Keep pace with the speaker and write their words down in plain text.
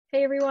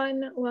Hey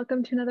everyone,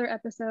 welcome to another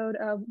episode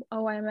of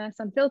OIMS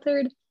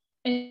Unfiltered.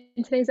 In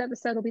today's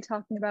episode, we'll be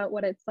talking about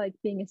what it's like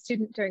being a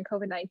student during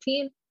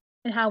COVID-19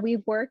 and how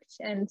we've worked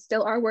and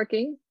still are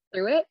working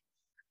through it.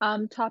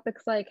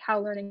 Topics like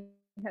how learning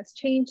has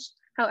changed,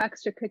 how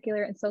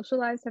extracurricular and social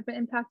lives have been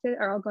impacted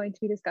are all going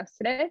to be discussed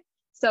today.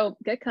 So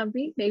get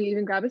comfy, maybe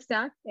even grab a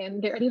snack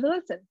and get ready to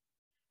listen.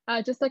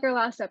 Just like our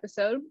last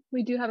episode,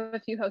 we do have a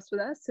few hosts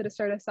with us. So to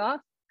start us off,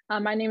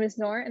 my name is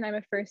Noor, and I'm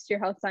a first-year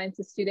health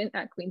sciences student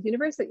at Queen's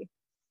University.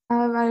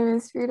 My name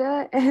is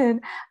Frida,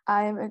 and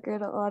I am a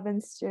grade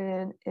 11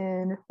 student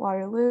in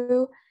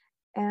Waterloo,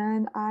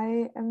 and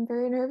I am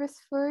very nervous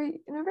for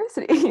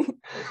university.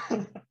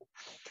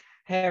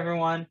 Hey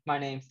everyone, my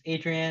name's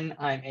Adrian.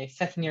 I'm a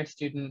second-year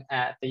student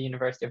at the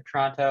University of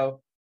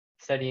Toronto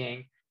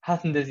studying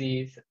health and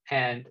disease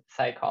and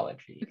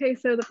psychology. Okay,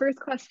 so the first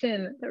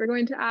question that we're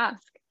going to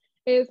ask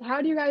is, how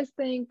do you guys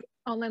think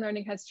online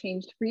learning has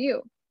changed for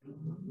you?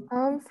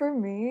 For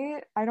me,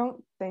 I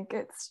don't think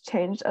it's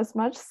changed as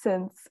much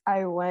since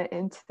I went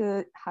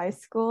into high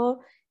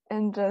school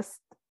and just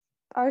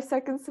our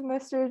second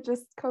semester,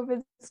 just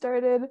COVID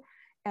started,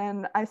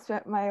 and I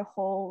spent my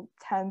whole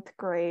 10th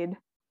grade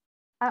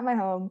at my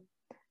home.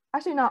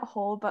 Actually, not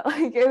whole, but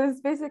like it was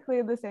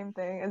basically the same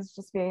thing as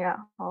just being at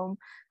home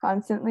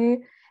constantly.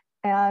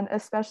 And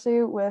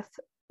especially with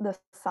the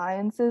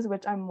sciences,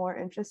 which I'm more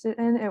interested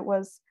in, it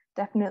was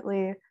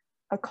definitely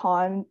a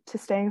con to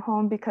staying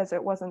home because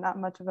it wasn't that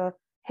much of a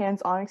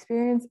hands-on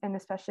experience. And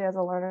especially as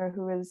a learner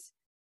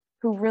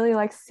who really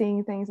likes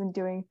seeing things and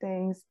doing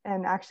things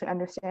and actually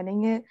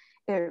understanding it,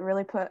 it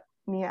really put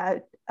me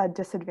at a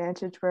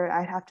disadvantage where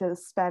I'd have to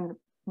spend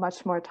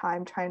much more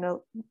time trying to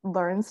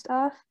learn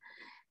stuff.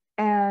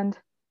 And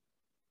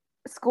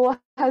school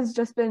has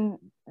just been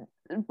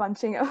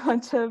bunching a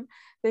bunch of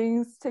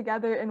things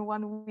together in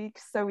 1 week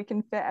so we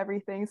can fit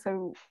everything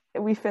so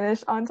we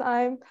finish on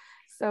time.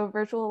 So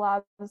virtual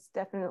labs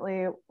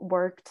definitely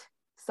worked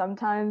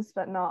sometimes,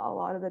 but not a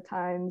lot of the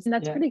times. And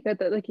that's pretty good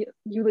that like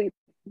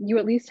you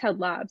at least had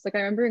labs. Like I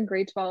remember in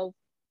grade 12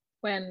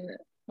 when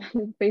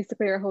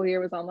basically our whole year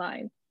was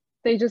online,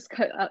 they just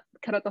cut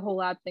out the whole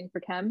lab thing for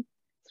chem.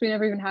 So we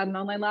never even had an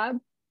online lab.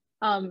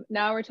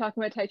 Now we're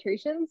talking about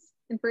titrations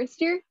in first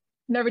year.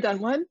 Never done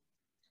one.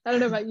 I don't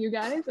know about you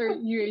guys or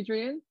you,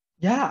 Adrian.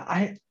 Yeah,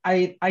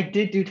 I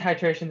did do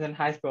titrations in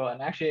high school,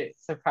 and actually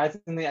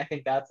surprisingly, I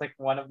think that's like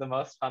one of the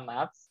most fun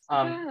labs.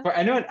 Yeah. For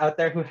anyone out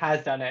there who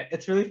has done it,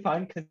 it's really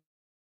fun because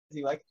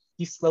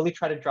you slowly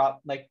try to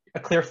drop like a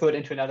clear fluid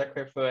into another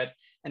clear fluid,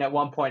 and at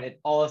one point it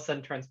all of a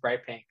sudden turns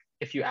bright pink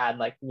if you add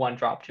like one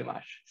drop too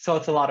much. So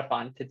it's a lot of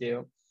fun to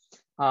do.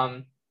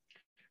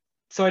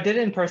 So I did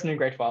it in person in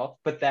grade 12,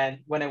 but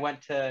then when I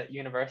went to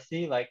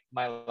university, like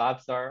my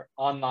labs are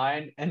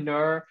online, and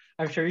Noor,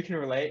 I'm sure you can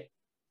relate.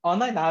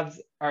 Online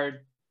labs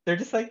they're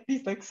just like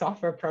these like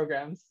software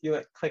programs you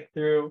like click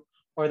through,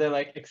 or they're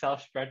like Excel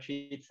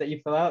spreadsheets that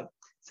you fill out.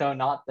 So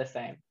not the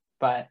same.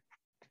 But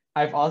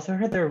I've also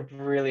heard they're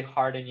really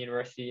hard in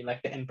university,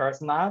 like the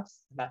in-person labs,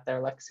 that they're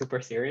like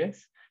super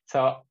serious.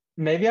 So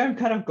maybe I'm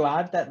kind of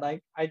glad that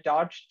like I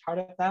dodged part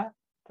of that.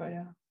 But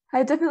yeah.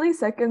 I definitely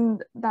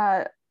second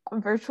that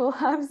virtual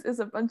labs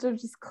is a bunch of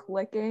just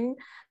clicking.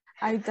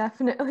 I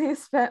definitely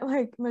spent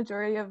like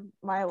majority of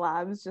my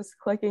labs just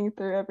clicking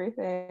through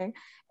everything.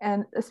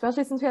 And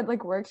especially since we had like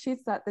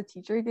worksheets that the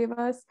teacher gave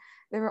us,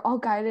 they were all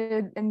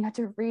guided and you had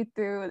to read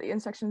through the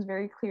instructions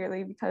very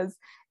clearly because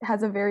it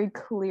has a very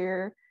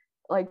clear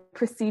like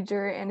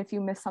procedure. And if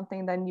you miss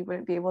something, then you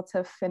wouldn't be able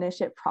to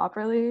finish it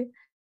properly.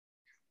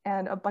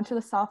 And a bunch of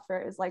the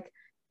software is like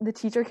the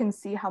teacher can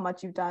see how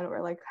much you've done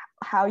or like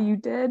how you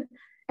did.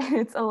 And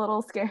it's a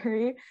little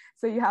scary,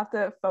 so you have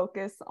to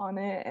focus on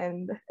it,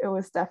 and it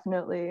was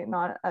definitely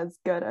not as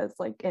good as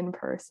like in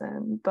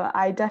person. But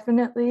I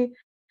definitely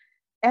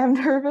am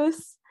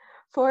nervous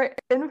for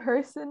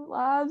in-person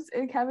labs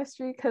in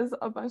chemistry because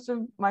a bunch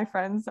of my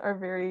friends are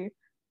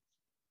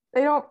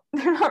they're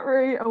not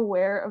very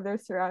aware of their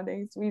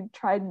surroundings. We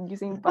tried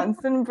using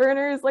Bunsen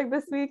burners like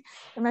this week,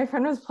 and my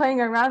friend was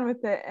playing around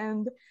with it,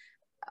 and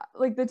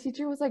like the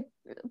teacher was like,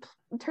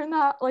 turn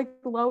that like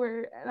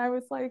lower, and I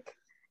was like,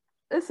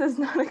 this is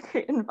not a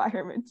great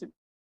environment to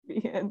be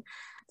in.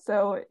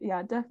 So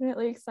yeah,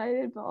 definitely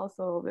excited, but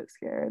also a little bit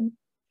scared.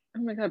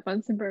 Oh my God,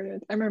 Bunsen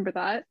burners. I remember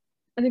that.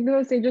 I think the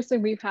most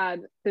interesting we've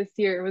had this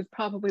year was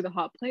probably the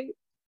hot plate.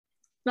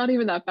 Not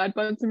even that bad.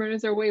 Bunsen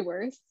burners are way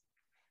worse.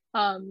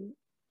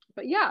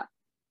 But yeah,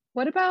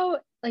 what about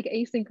like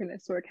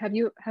asynchronous work? Have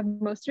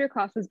most of your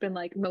classes been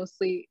like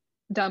mostly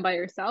done by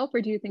yourself,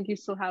 or do you think you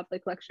still have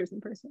like lectures in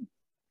person?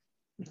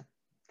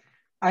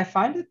 I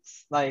find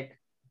it's like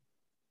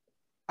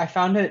I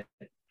found it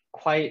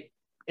quite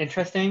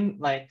interesting,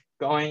 like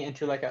going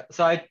into like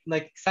so I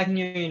like second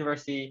year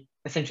university,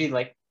 essentially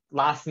like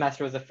last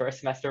semester was the first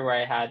semester where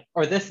I had,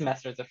 or this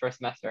semester is the first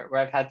semester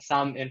where I've had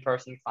some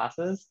in-person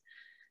classes.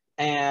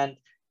 And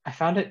I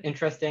found it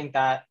interesting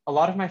that a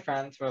lot of my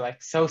friends were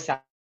like so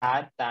sad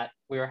that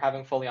we were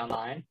having fully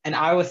online. And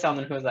I was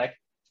someone who was like,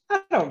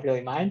 I don't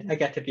really mind. I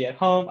get to be at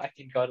home. I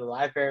can go to the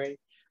library.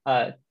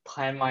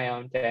 plan my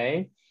own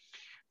day.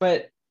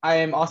 But I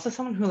am also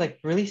someone who like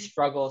really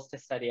struggles to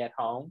study at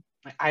home.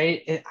 Like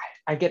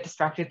I get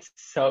distracted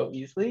so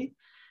easily.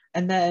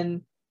 And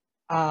then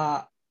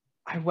I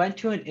went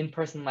to an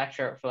in-person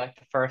lecture for like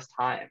the first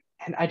time,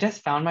 and I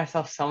just found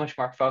myself so much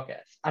more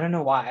focused. I don't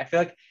know why. I feel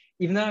like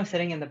even though I'm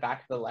sitting in the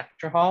back of the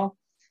lecture hall,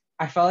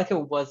 I felt like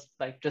it was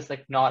like just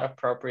like not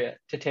appropriate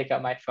to take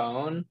out my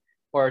phone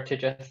or to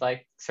just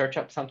like search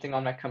up something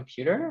on my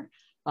computer.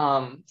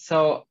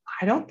 So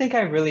I don't think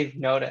I really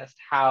noticed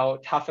how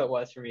tough it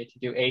was for me to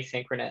do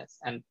asynchronous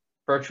and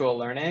virtual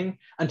learning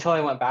until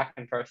I went back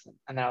in person.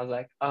 And then I was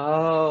like,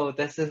 oh,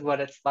 this is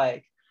what it's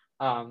like.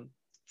 Um,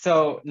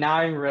 so now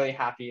I'm really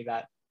happy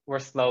that we're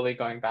slowly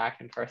going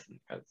back in person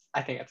because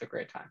I think it's a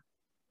great time.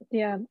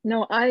 Yeah,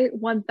 no, I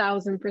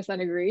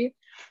 1000% agree.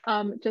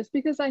 Just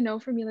because I know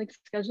for me, like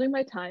scheduling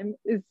my time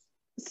is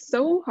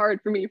so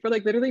hard for me for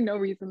like literally no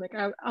reason. Like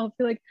I'll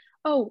feel like,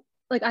 oh,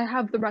 like I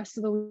have the rest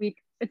of the week,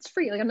 it's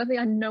free. Like I'm nothing,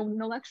 I no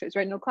lectures,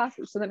 right? No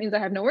classes. So that means I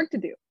have no work to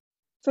do.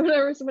 So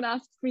whenever someone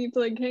asks me to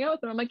like hang out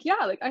with them, I'm like,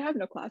 yeah, like I have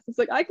no classes,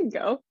 like I can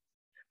go.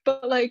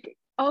 But like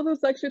all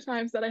those extra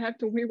times that I have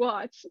to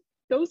rewatch,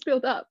 those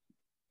build up.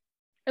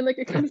 And like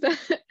it comes to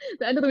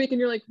the end of the week and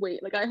you're like,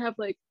 wait, like I have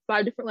like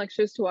 5 different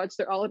lectures to watch.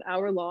 They're all an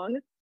hour long.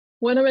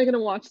 When am I going to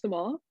watch them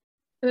all?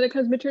 And then it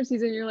comes midterm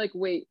season and you're like,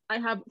 wait, I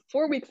have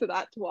 4 weeks of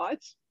that to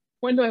watch.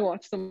 When do I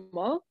watch them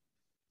all?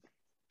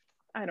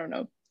 I don't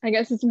know. I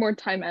guess it's more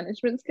time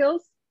management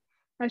skills.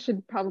 I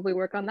should probably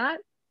work on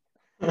that.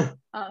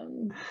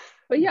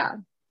 But yeah.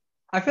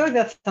 I feel like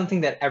that's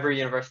something that every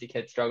university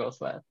kid struggles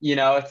with. You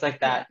know, it's like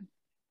that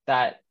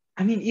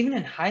I mean, even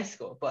in high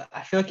school, but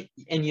I feel like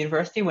in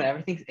university when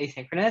everything's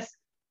asynchronous,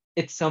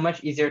 it's so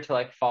much easier to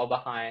like fall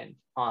behind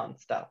on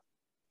stuff.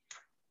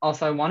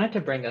 Also, I wanted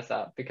to bring this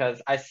up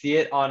because I see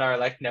it on our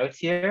like notes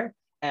here,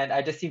 and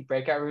I just see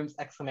breakout rooms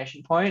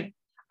exclamation point.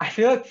 I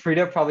feel like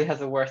Frida probably has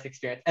the worst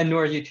experience, and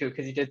nor you too,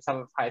 because you did some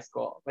of high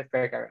school with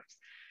breakout rooms.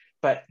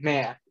 But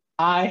man,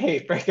 I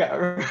hate breakout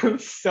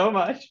rooms so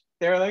much.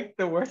 They're like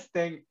the worst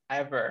thing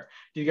ever.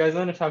 Do you guys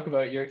want to talk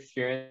about your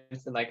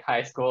experience in like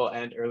high school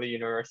and early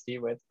university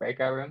with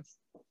breakout rooms?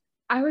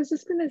 I was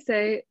just gonna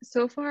say,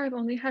 so far I've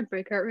only had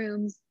breakout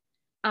rooms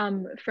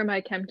for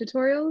my chem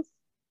tutorials.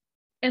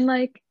 And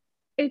like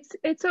it's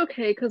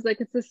okay because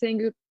like it's the same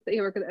group that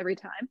you work with every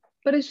time.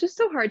 But it's just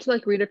so hard to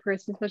like read a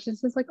person, especially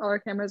since like all our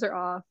cameras are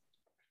off.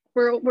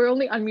 We're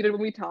only unmuted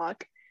when we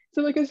talk.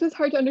 So like it's just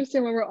hard to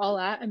understand where we're all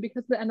at. And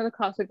because at the end of the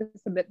class we have to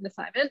submit an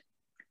assignment.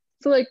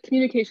 So like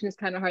communication is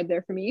kind of hard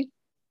there for me.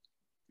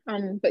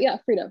 But yeah,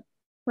 Frida,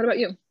 what about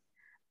you?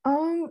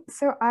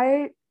 So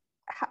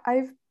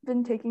I've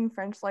been taking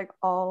French like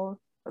all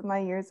of my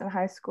years in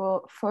high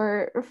school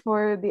for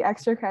the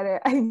extra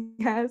credit, I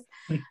guess.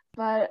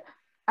 But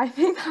I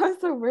think that was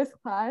the worst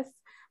class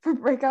for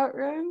breakout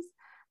rooms,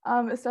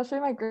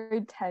 especially my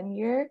grade 10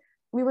 year.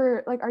 We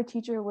were like, our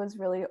teacher was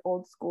really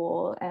old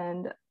school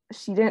and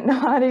she didn't know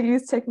how to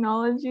use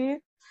technology.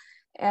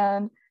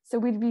 And so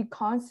we'd be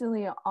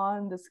constantly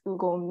on this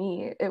Google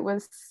Meet. It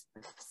was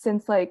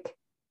since like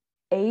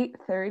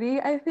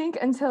 8:30, I think,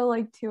 until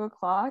like 2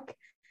 o'clock.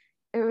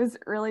 It was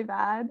really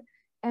bad.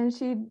 And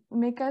she'd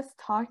make us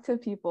talk to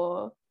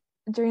people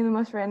during the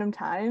most random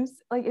times,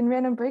 like in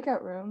random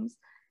breakout rooms.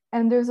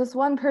 And there's this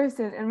one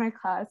person in my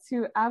class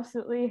who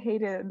absolutely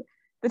hated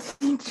the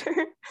teacher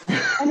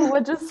and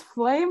would just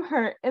flame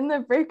her in the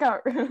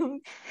breakout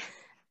room.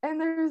 And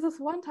there was this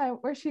one time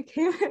where she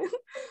came in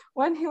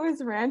when he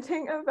was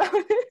ranting about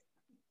it.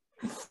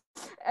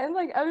 And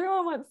like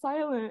everyone went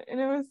silent, and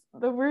it was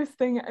the worst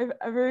thing I've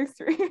ever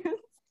experienced.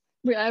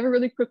 Wait, I have a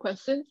really quick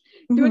question.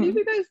 Do any of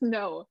you guys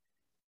know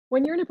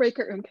when you're in a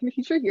breakout room, can the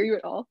teacher hear you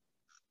at all?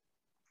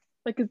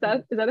 Like, is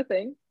that a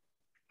thing?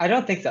 I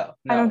don't think so.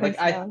 No, I don't like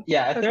think so.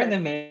 yeah, if they're in Okay.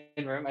 the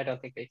main room, I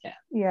don't think they can.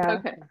 Yeah.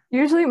 Okay.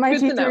 Usually my Good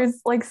to know.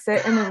 teachers like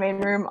sit in the main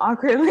room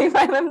awkwardly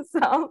by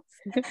themselves.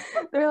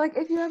 They're like,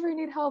 if you ever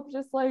need help,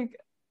 just like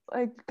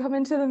come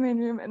into the main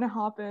room and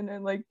hop in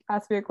and like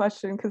ask me a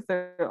question because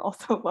they're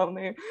also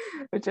lonely,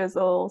 which is a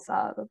little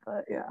sad,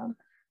 but yeah.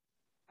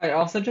 I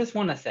also just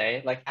want to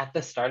say, like at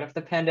the start of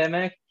the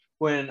pandemic,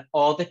 when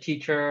all the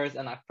teachers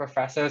and like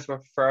professors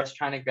were first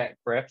trying to get to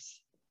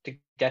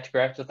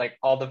grips with like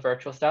all the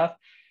virtual stuff,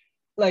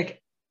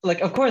 like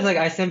of course like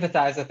I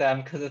sympathize with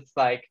them because it's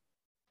like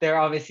they're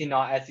obviously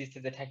not as used to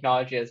the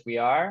technology as we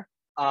are.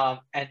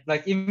 And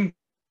like even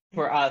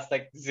for us,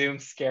 like Zoom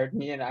scared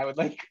me, and I would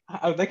like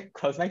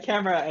close my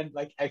camera and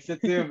like exit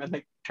Zoom and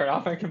like turn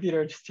off my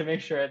computer just to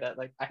make sure that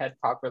like I had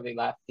properly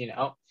left, you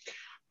know.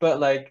 But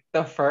like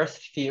the first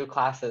few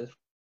classes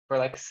were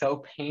like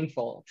so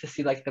painful to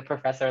see like the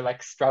professor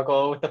like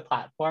struggle with the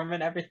platform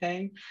and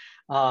everything.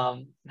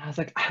 And I was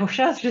like, I wish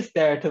I was just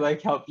there to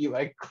like help you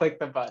like click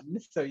the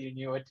buttons so you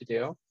knew what to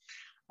do.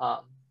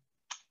 Um,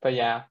 but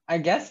yeah, I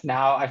guess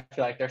now I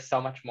feel like they're so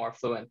much more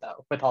fluent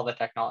though with all the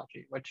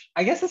technology, which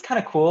I guess is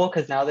kind of cool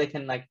because now they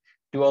can like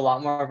do a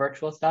lot more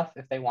virtual stuff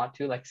if they want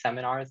to, like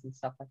seminars and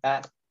stuff like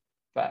that.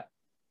 But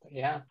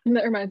yeah. And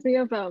that reminds me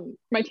of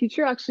my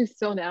teacher actually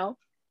still now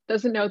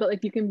doesn't know that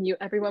like you can mute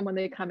everyone when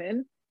they come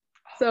in.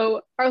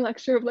 So our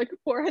lecture of like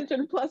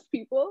 400 plus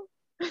people,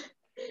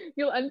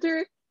 you'll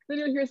enter, then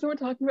you'll hear someone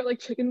talking about like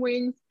chicken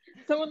wings,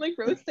 someone like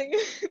roasting,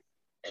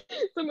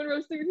 someone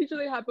roasting a teacher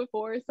they had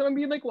before, someone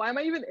being like, why am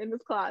I even in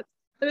this class?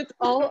 And it's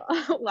all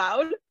out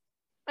loud.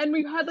 And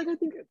we've had like, I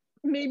think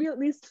maybe at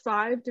least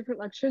 5 different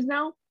lectures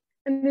now,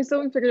 and there's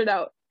someone figured it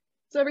out.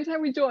 So every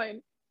time we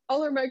join,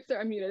 all our mics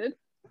are unmuted.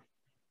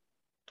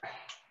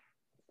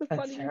 It's the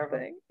funniest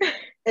thing.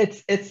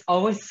 It's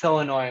always so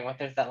annoying when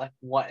there's that like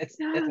one it's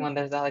when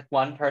there's that like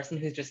one person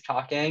who's just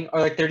talking, or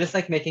like they're just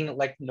like making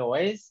like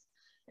noise.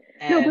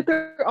 No, but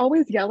they're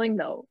always yelling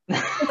though.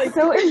 It's like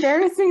so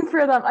embarrassing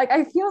for them. Like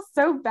I feel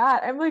so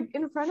bad. I'm like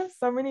in front of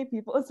so many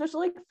people,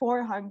 especially like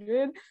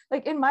 400.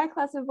 Like in my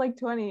class of like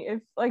 20,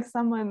 if like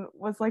someone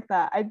was like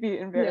that, I'd be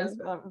embarrassed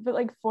for them. But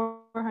like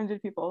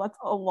 400 people, that's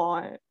a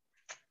lot.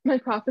 My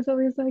prof is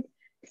always like,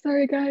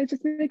 sorry guys,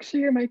 just make sure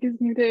your mic is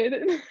muted.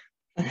 In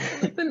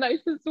like the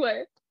nicest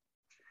way.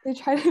 They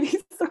try to be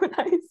so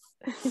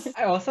nice.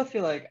 I also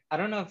feel like, I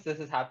don't know if this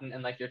has happened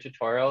in like your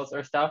tutorials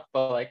or stuff,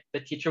 but like the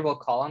teacher will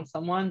call on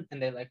someone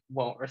and they like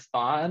won't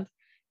respond.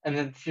 And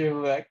then she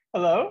will be like,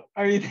 hello,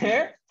 are you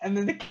there? And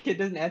then the kid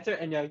doesn't answer,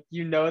 and you're like,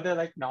 you know, they're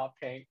like not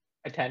paying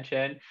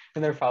attention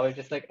and they're probably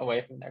just like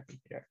away from their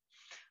computer.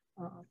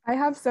 I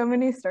have so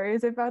many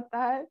stories about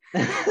that.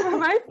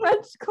 My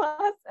French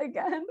class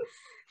again,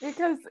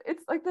 because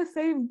it's like the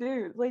same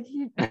dude. Like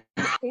he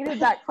hated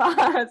that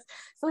class.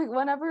 So like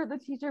whenever the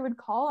teacher would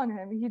call on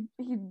him,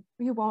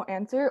 he won't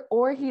answer,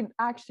 or he'd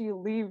actually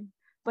leave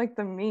like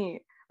the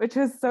meet, which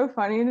was so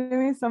funny to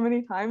me so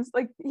many times.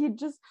 Like he'd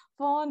just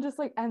full on just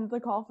like end the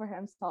call for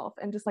himself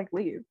and just like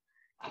leave.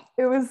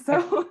 It was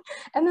so,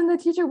 and then the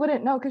teacher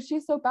wouldn't know because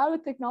she's so bad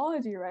with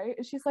technology, right?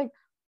 She's like,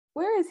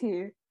 where is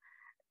he?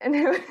 And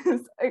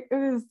it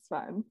was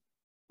fun.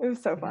 It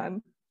was so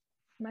fun.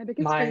 My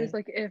biggest fear is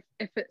like if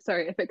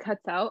it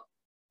cuts out,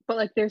 but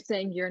like they're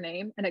saying your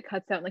name and it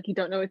cuts out, like you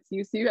don't know it's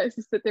you, so you guys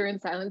just sit there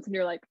in silence and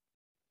you're like,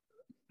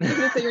 you're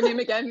gonna say your name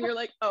again, and you're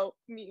like, oh,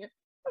 me.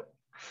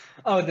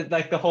 Oh,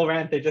 like the whole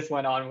rant they just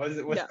went on was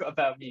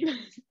about me.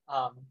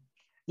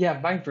 Yeah,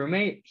 my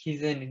roommate,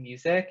 he's in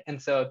music, and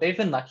so they've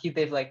been lucky.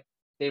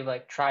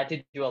 They've tried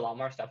to do a lot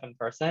more stuff in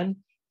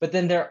person. But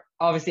then they're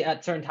obviously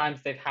at certain times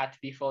they've had to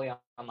be fully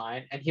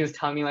online. And he was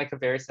telling me like a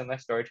very similar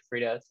story to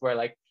Frida's, where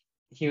like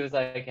he was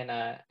like in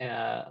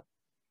a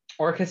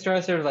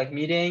orchestra sort of like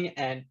meeting,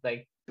 and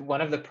like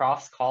one of the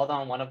profs called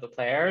on one of the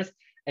players,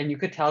 and you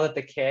could tell that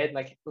the kid,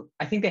 like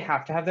I think they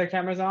have to have their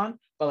cameras on,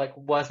 but like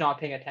was not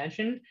paying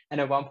attention.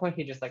 And at one point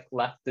he just like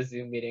left the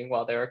Zoom meeting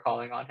while they were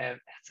calling on him.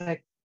 It's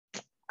like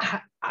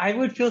I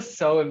would feel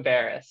so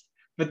embarrassed,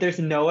 but there's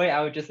no way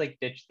I would just like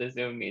ditch the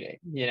Zoom meeting,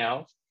 you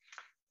know?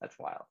 That's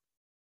wild.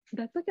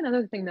 That's like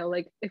another thing though,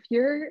 like if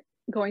you're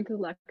going to the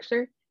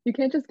lecture, you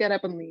can't just get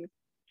up and leave.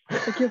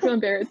 Like you'll feel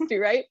embarrassed too,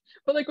 right?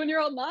 But like when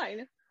you're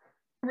online,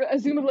 a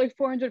Zoom of like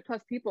 400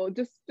 plus people,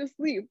 just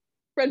leave.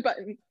 Red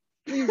button,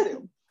 leave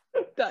Zoom.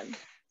 Done.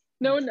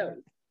 No one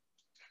knows.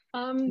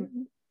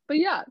 But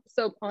yeah,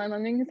 so online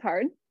learning is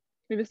hard.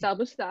 We've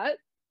established that.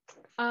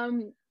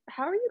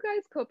 How are you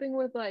guys coping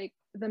with like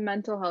the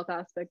mental health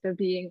aspect of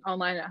being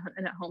online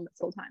and at home this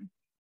whole time?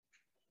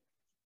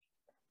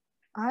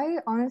 I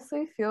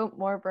honestly feel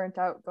more burnt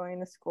out going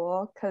to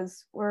school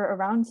because we're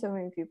around so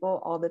many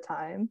people all the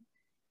time.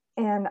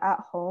 And at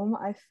home,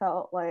 I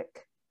felt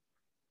like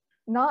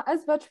not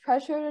as much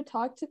pressure to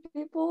talk to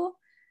people.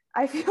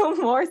 I feel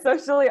more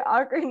socially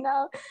awkward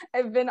now.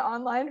 I've been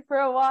online for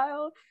a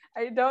while.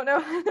 I don't know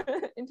how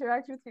to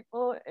interact with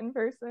people in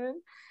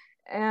person.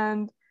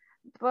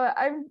 But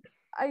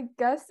I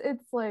guess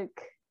it's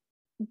like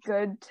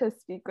good to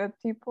speak with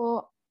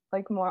people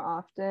like more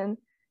often.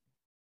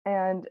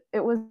 And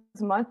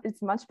it's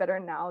much better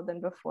now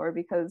than before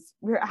because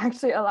we're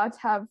actually allowed to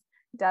have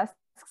desks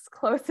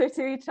closer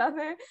to each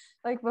other.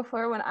 Like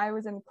before, when I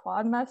was in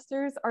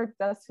quadmesters, our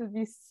desks would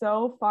be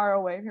so far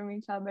away from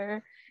each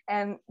other,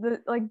 and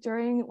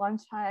during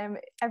lunchtime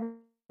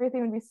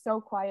everything would be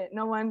so quiet.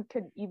 No one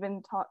could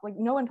even talk, like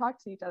no one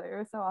talked to each other. It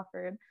was so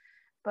awkward.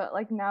 But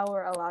like now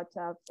we're allowed to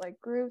have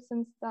like groups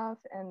and stuff,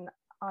 and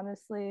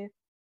honestly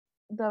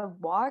the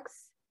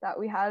walks that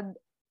we had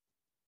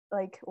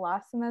like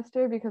last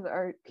semester, because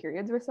our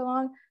periods were so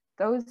long,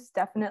 those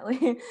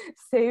definitely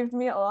saved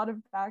me a lot of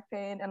back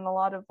pain and a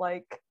lot of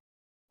like,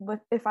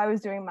 if I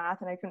was doing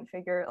math and I couldn't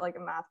figure like a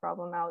math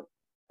problem out,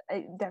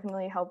 it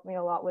definitely helped me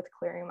a lot with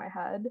clearing my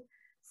head.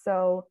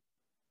 So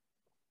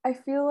I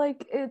feel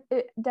like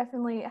it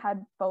definitely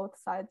had both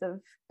sides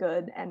of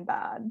good and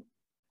bad.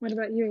 What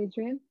about you,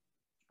 Adrian?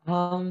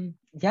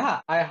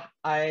 Yeah,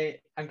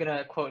 I'm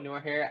gonna quote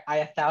Noor here.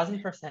 I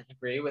 1,000%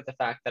 agree with the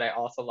fact that I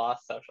also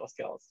lost social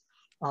skills.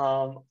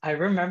 I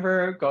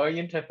remember going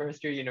into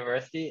first year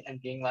university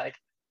and being like,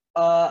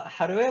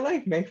 how do I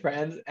like make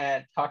friends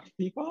and talk to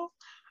people?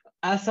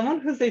 As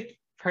someone who's like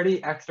pretty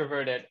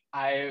extroverted,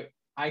 I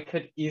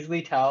could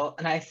easily tell,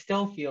 and I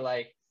still feel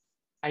like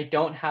I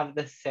don't have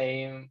the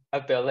same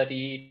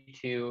ability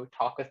to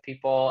talk with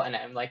people, and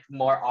I'm like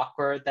more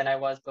awkward than I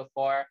was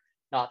before.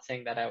 Not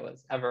saying that I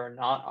was ever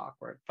not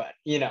awkward, but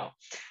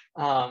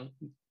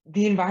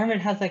the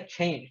environment has like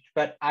changed.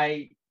 But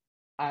I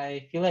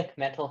feel like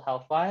mental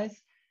health wise,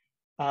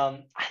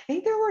 I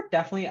think there were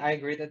definitely, I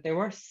agree that there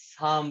were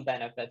some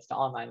benefits to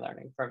online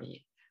learning for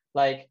me.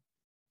 Like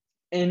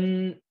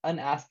in an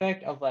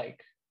aspect of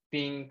like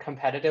being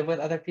competitive with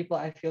other people,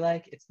 I feel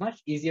like it's much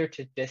easier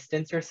to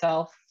distance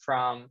yourself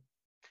from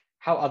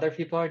how other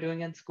people are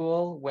doing in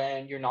school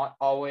when you're not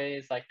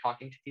always like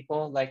talking to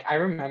people. Like I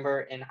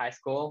remember in high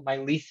school, my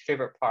least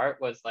favorite part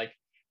was like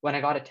when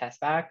I got a test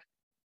back.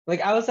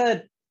 Like I was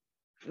a,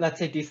 let's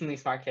say, decently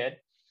smart kid,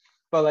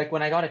 but like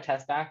when I got a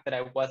test back that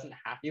I wasn't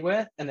happy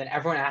with, and then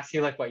everyone asks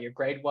you like what your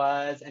grade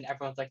was, and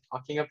everyone's like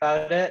talking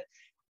about it,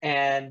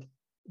 and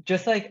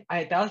just like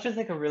that was just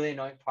like a really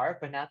annoying part.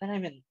 But now that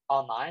I'm in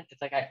online,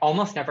 it's like I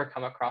almost never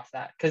come across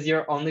that because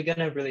you're only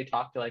gonna really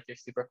talk to like your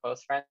super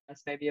close friends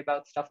maybe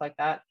about stuff like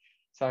that.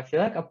 So I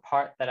feel like a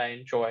part that I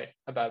enjoyed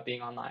about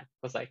being online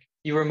was like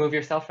you remove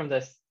yourself from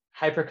this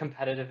hyper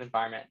competitive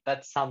environment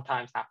that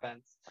sometimes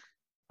happens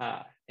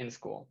in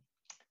school.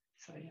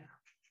 So yeah.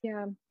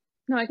 Yeah,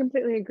 no, I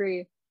completely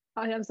agree.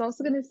 I was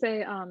also going to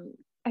say,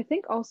 I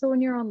think also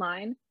when you're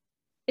online,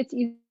 it's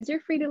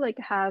easier for you to like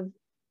have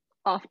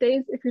off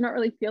days if you're not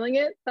really feeling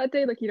it that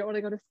day. Like you don't want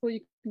to go to school,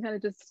 you can kind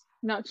of just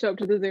not show up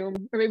to the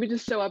Zoom, or maybe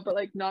just show up but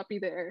like not be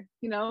there,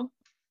 you know?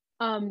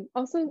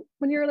 Also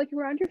when you're like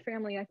around your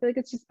family, I feel like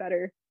it's just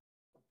better.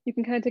 You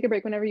can kind of take a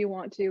break whenever you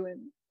want to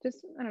and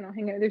just, I don't know,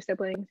 hang out with your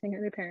siblings, hang out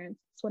with your parents,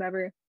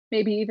 whatever.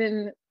 Maybe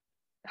even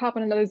hop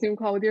on another Zoom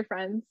call with your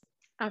friends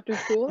after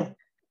school.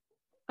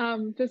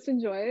 Just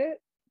enjoy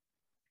it.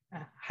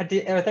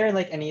 Are there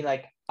like any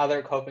like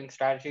other coping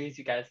strategies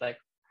you guys like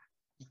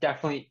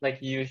definitely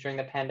like used during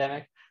the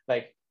pandemic?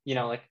 Like,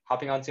 like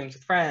hopping on Zooms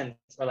with friends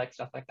or like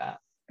stuff like that?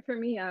 For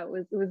me, yeah, it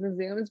was the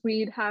Zooms.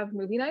 We'd have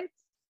movie nights.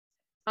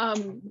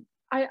 I'm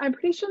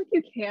pretty sure like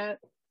you can't,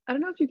 I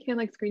don't know if you can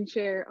like screen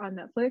share on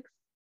Netflix,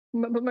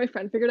 but my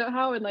friend figured out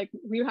how, and like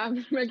we have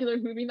regular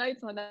movie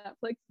nights on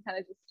Netflix, kind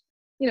of just,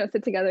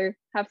 sit together,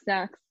 have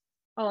snacks,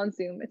 all on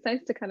Zoom. It's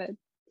nice to kind of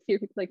see your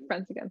like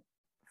friends again.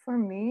 For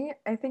me,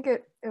 I think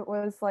it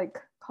was like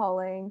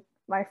calling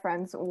my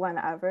friends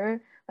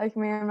whenever. Like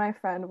me and my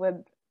friend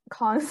would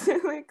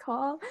constantly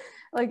call,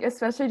 like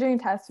especially during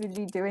tests, we'd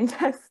be doing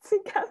tests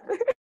together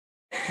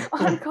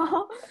on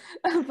call.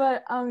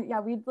 But yeah,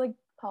 we'd like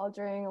call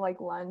during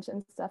like lunch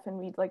and stuff, and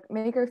we'd like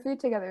make our food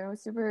together. It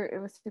was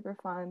super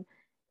fun,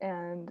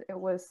 and it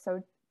was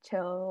so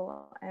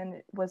chill, and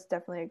it was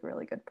definitely a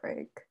really good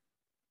break.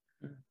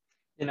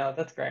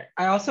 That's great.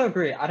 I also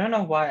agree. I don't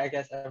know why I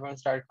guess everyone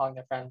started calling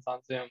their friends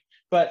on Zoom,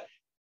 but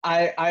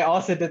I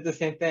also did the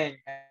same thing.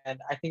 And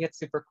I think it's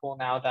super cool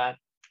now that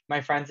my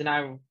friends and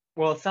I,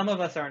 well, some of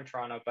us are in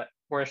Toronto, but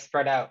we're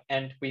spread out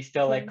and we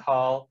still like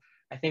call.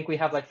 I think we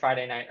have like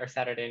Friday night or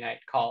Saturday night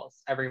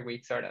calls every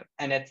week sort of.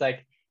 And it's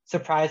like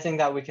surprising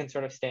that we can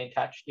sort of stay in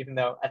touch, even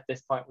though at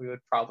this point we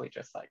would probably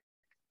just like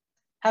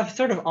have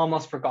sort of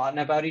almost forgotten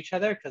about each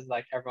other because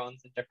like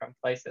everyone's in different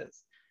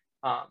places.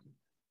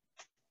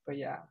 But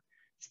yeah.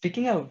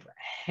 Speaking of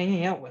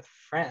hanging out with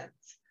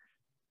friends,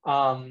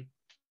 have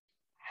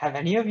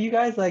any of you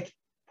guys like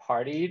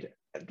partied?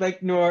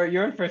 Like Noor,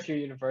 you're in first year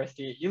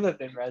university, you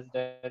lived in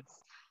residence.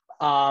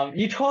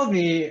 You told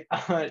me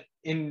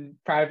in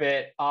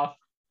private off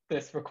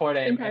this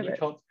recording, and you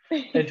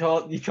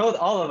told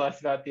all of us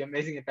about the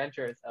amazing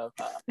adventures of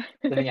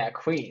living at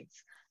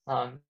Queens.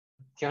 Do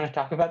you want to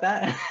talk about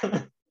that?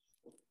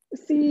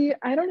 See,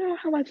 I don't know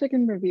how much I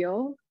can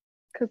reveal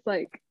because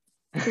like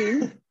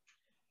Queens.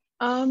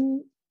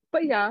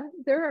 But yeah,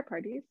 there are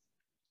parties.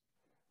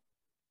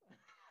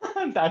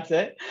 That's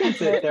it.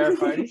 There are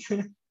parties.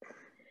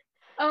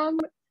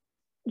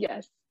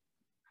 Yes.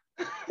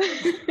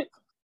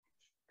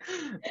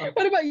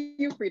 What about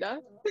you,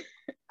 Frida?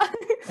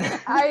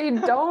 I'm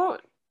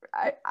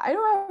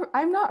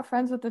not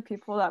friends with the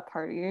people that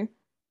party.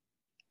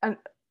 And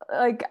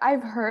like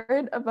I've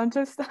heard a bunch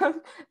of stuff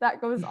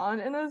that goes on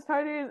in those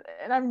parties,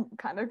 and I'm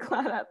kind of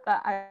glad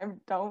that I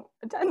don't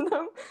attend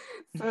them.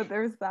 So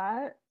there's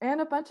that,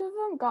 and a bunch of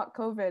them got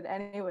COVID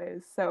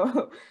anyways.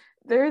 So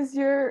there's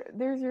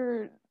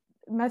your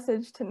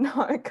message to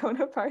not go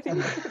to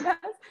parties,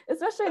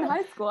 especially in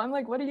high school. I'm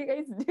like, what are you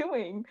guys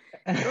doing?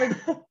 Like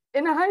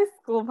in high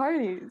school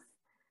parties.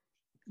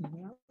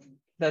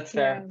 That's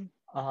fair.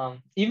 Yeah.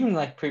 Even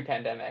like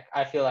pre-pandemic,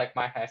 I feel like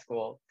my high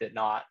school did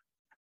not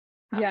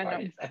have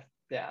parties.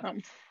 No.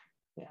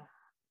 Yeah.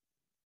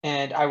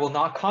 And I will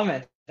not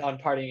comment on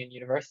partying in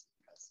university.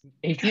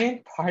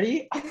 Adrian,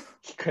 party?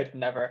 He could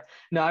never.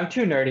 No, I'm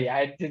too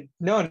nerdy.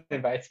 No one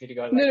invites me to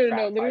go to like no,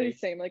 literally the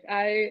same. Like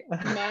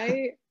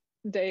my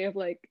day of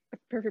like a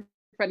perfect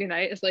Friday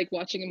night is like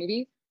watching a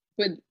movie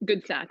with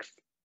good snacks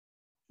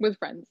with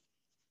friends.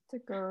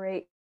 It's a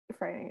great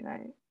Friday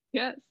night.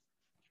 Yes.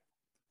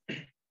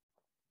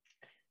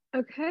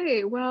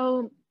 Okay,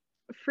 well,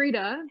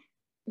 Frida,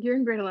 you're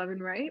in grade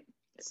 11, right?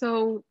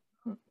 So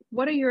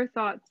what are your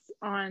thoughts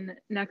on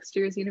next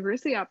year's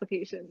university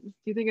applications? Do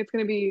you think it's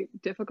going to be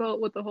difficult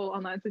with the whole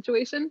online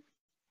situation?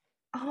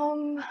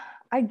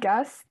 I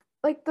guess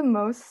like the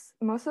most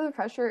of the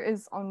pressure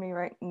is on me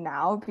right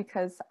now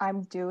because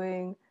I'm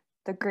doing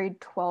the grade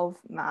 12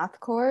 math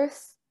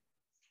course.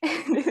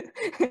 I've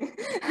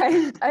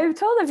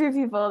told a few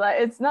people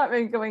that it's not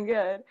been going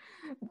good,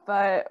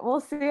 but we'll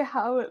see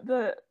how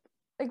the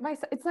like my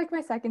it's like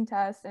my second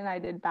test and I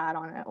did bad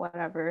on it,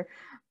 whatever.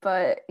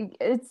 But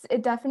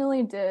it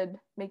definitely did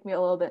make me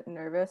a little bit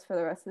nervous for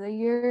the rest of the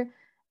year.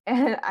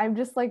 And I'm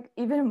just like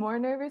even more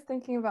nervous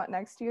thinking about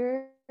next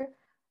year.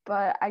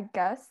 But I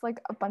guess like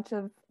a bunch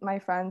of my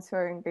friends who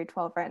are in grade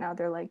 12 right now,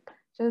 they're like,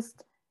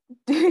 just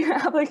do your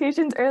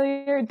applications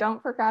earlier,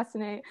 don't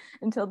procrastinate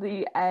until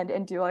the end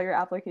and do all your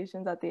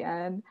applications at the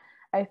end.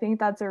 I think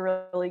that's a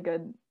really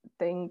good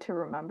thing to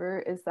remember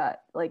is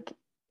that like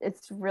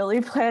it's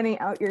really planning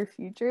out your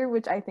future,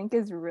 which I think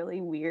is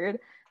really weird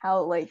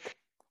how like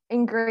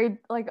in grade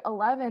like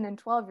 11 and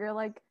 12 you're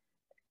like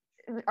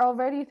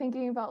already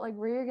thinking about like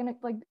where you're going to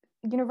like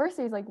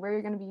universities like where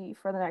you're going to be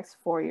for the next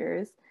 4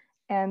 years,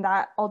 and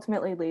that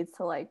ultimately leads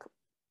to like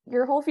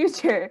your whole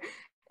future.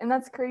 And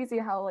that's crazy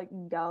how like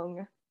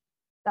young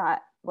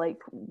that like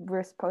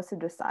we're supposed to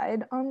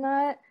decide on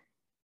that.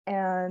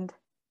 And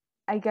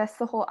I guess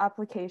the whole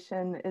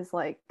application is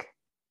like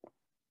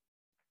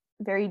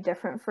very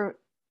different for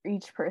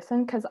each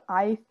person because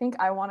I think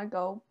I want to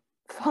go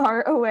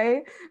far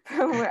away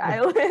from where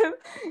I live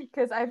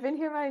because I've been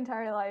here my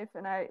entire life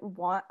and I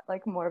want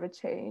like more of a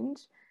change.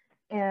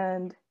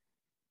 And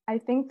I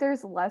think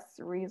there's less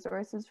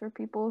resources for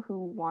people who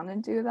want to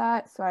do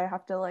that. So I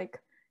have to like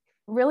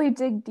really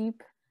dig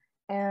deep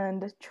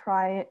and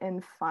try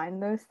and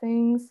find those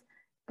things.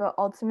 But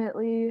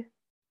ultimately,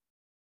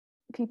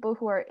 people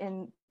who are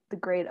in the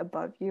grade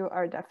above you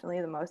are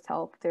definitely the most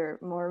help. They're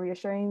more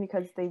reassuring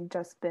because they've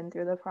just been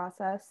through the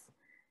process.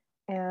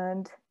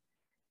 And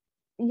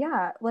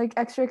yeah, like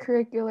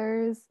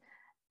extracurriculars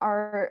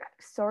are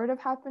sort of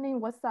happening.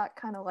 What's that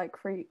kind of like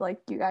for like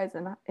you guys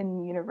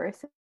in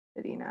university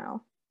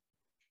now?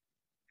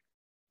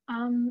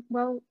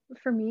 Well,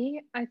 for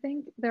me, I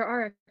think there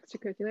are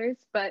extracurriculars,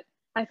 but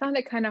I found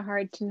it kind of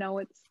hard to know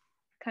what's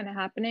kind of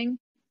happening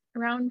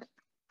around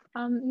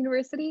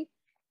university.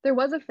 There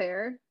was a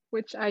fair,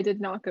 which I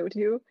did not go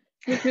to,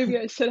 which maybe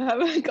I should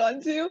have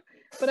gone to,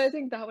 but I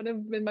think that would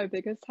have been my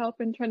biggest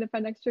help in trying to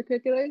find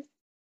extracurriculars.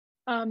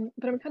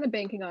 But I'm kind of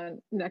banking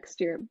on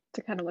next year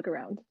to kind of look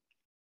around.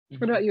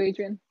 What Mhm. about you,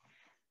 Adrian?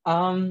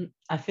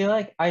 I feel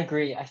like I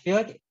agree. I feel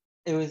like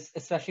it was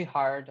especially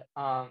hard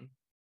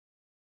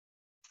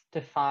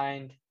to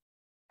find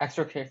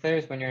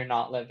extracurriculars when you're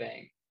not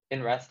living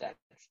in residence.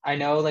 I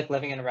know like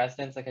living in a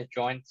residence, like I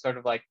joined sort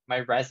of like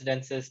my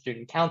residence's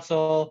student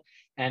council,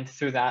 and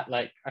through that,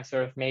 like I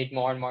sort of made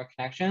more and more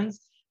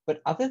connections.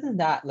 But other than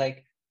that,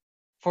 like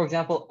for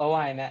example,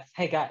 OIMS,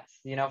 hey guys,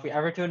 if we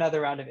ever do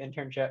another round of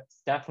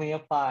internships, definitely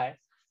apply.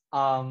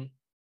 Um,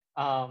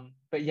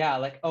 but yeah,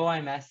 like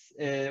OIMS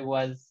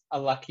was a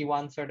lucky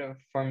one sort of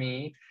for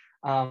me.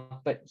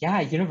 But yeah,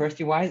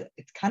 university wise,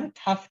 it's kind of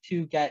tough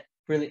to get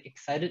really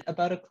excited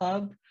about a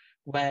club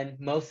when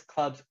most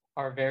clubs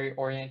are very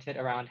oriented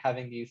around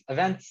having these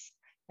events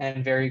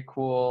and very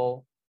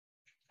cool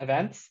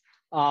events.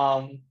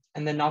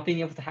 And then not being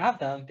able to have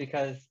them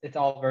because it's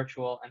all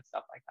virtual and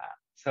stuff like that.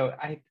 So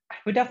I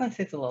would definitely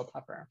say it's a little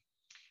tougher.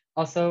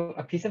 Also,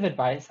 a piece of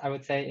advice I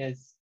would say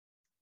is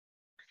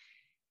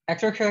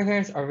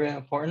extracurriculars are really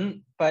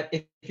important, but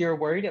if you're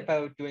worried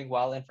about doing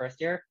well in first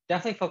year,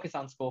 definitely focus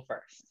on school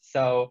first.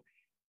 So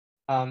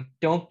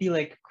don't be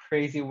like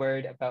crazy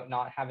worried about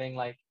not having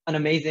like an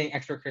amazing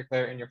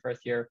extracurricular in your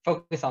first year.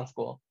 Focus on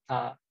school.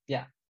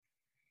 Yeah.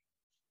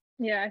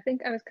 Yeah, I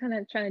think I was kind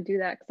of trying to do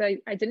that because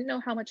I didn't know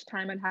how much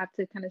time I'd have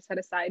to kind of set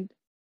aside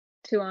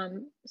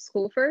to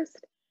school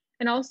first.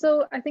 And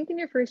also, I think in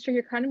your first year,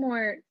 you're kind of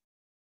more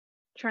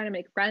trying to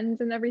make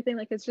friends and everything.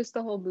 Like it's just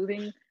the whole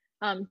moving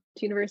to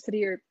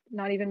university, or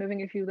not even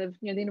moving if you live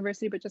near the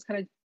university, but just kind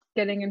of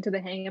getting into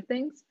the hang of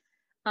things.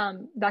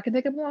 That can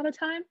take up a lot of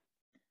time.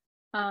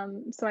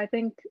 So I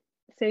think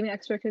saving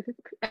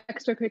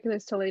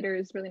extracurriculars till later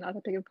is really not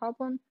that big of a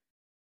problem.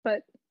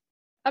 But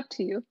up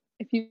to you.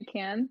 If you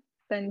can,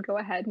 then go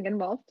ahead and get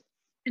involved.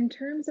 In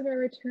terms of our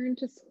return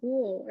to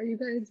school, are you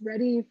guys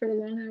ready for the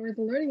long hours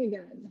of learning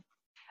again?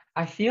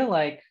 I feel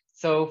like,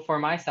 so for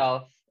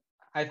myself,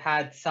 I've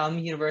had some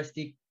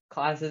university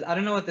classes. I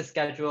don't know what the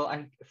schedule.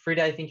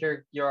 Frida, I think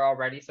you're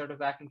already sort of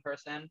back in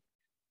person.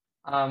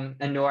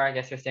 And Nora, I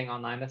guess you're staying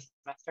online this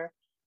semester.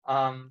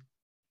 Um,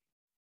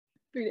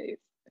 3 days.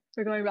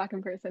 We're going back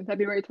in person,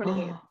 February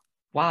 28th.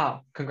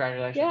 wow,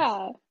 congratulations.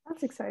 Yeah,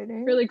 That's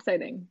exciting. really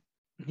exciting.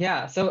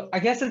 Yeah, so I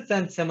guess it's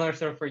then similar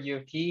sort of for U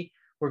of T.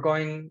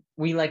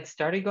 We like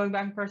started going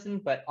back in person,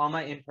 but all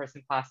my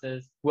in-person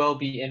classes will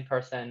be in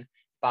person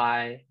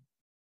by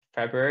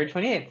February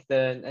 28th,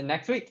 the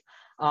next week.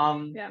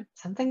 Yeah.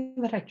 Something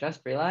that I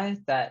just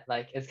realized that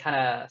like is kind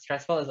of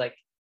stressful is like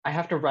I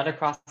have to run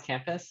across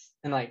campus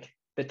in like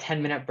the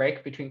 10-minute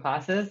break between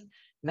classes.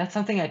 And that's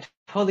something I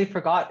totally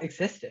forgot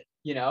existed,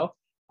 you know?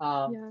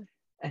 Um, Yeah.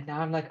 And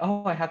now I'm like,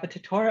 oh, I have a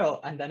tutorial,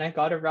 and then I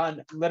got to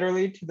run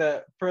literally to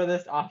the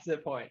furthest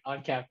opposite point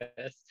on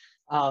campus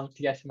to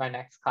get to my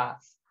next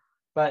class.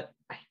 But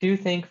I do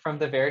think from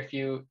the very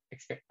few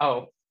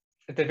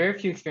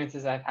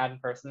experiences I've had in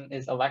person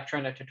is a lecture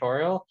and a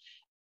tutorial,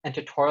 and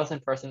tutorials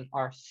in person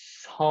are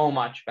so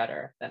much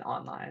better than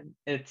online.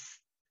 It's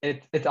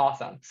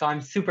awesome. So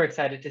I'm super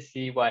excited to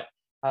see what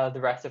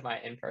the rest of my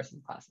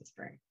in-person classes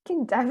bring. I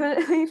can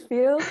definitely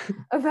feel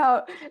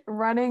about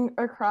running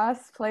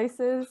across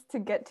places to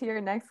get to your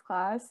next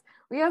class.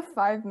 We have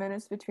 5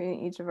 minutes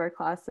between each of our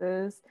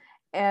classes,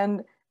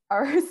 and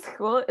our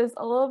school is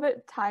a little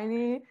bit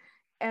tiny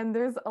and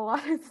there's a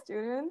lot of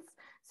students.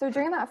 So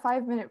during that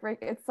 5-minute break,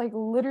 it's like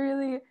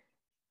literally,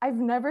 I've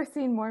never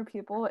seen more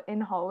people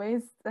in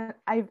hallways than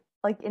I've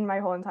like in my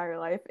whole entire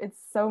life. It's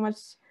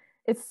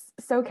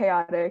so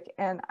chaotic,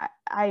 and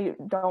I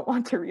don't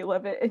want to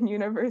relive it in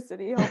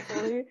university,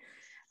 hopefully.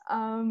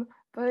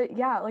 But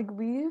yeah, like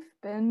we've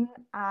been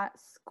at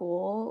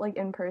school like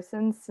in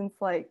person since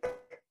like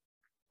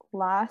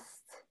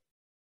last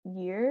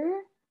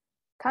year,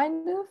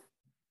 kind of.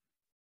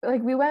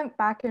 Like we went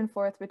back and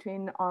forth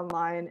between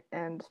online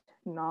and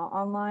not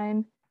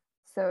online,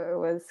 so it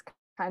was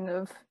kind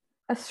of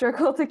a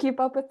struggle to keep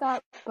up with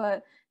that.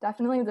 But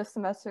definitely this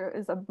semester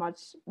is a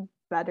much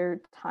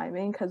better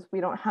timing because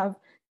we don't have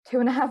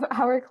 2.5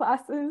 hour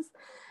classes.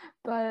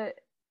 But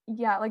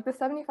yeah, like the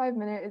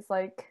 75-minute is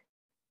like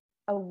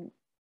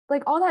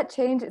like all that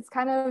change, it's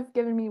kind of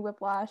given me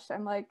whiplash.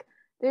 I'm like,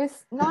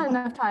 there's not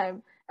enough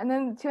time, and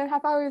then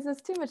 2.5 hours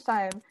is too much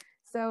time.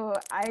 So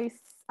I'm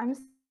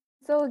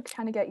still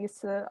trying to get used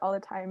to all the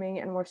timing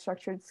and more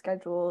structured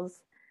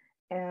schedules.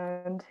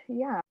 And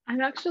yeah,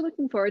 I'm actually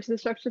looking forward to the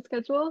structured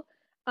schedule.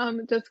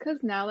 Just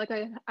because now like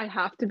I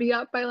have to be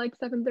up by like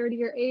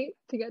 7:30 or 8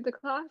 to get to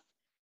class.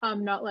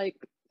 Not like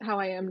how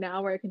I am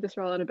now where I can just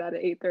roll out of bed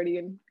at 8:30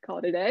 and call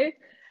it a day.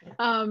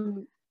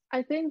 Um,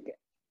 I think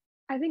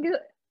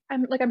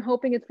I'm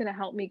hoping it's gonna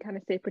help me kind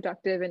of stay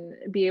productive and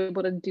be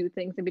able to do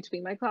things in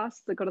between my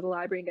classes, like go to the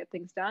library and get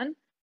things done.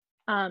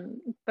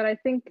 But I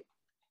think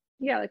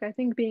yeah, like I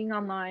think being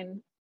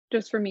online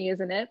just for me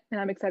isn't it, and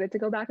I'm excited to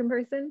go back in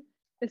person,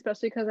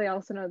 especially because I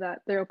also know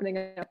that they're opening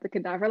up the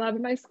cadaver lab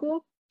at my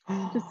school,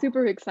 which is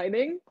super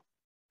exciting.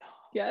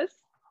 Yes,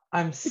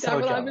 I'm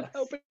so cadaver lab is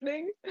jealous.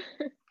 opening.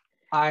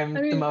 I'm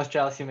I the mean, most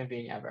jealous human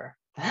being ever.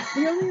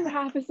 we only have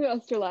half a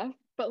semester left,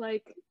 but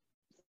like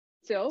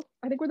still,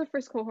 I think we're the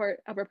first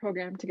cohort of our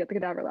program to get the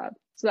cadaver lab,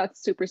 so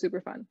that's super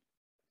super fun.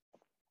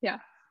 Yeah.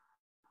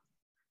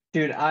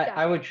 Dude, Yeah.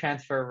 I would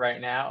transfer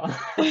right now.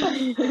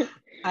 I'll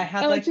I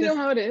had let like you this.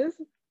 know how it is.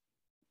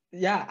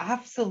 Yeah,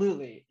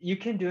 absolutely. You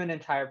can do an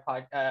entire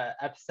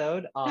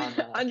episode on On just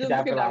the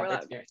cadaver cadaver lab lab.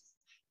 experience.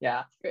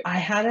 Yeah, Great. I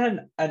had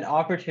an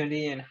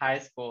opportunity in high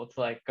school to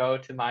like go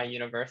to my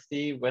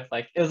university with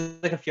like it was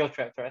like a field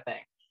trip sort of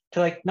thing to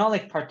like not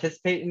like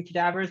participate in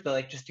cadavers, but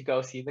like just to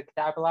go see the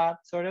cadaver lab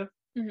sort of.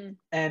 Mm-hmm.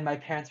 And my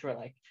parents were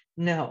like,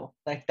 no,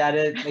 like that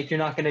is like you're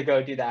not gonna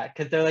go do that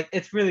because they're like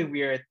it's really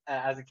weird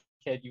as a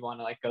kid you want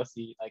to like go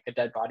see like a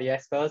dead body I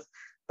suppose,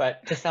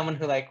 but to someone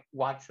who like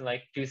wants to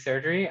like do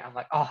surgery I'm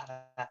like oh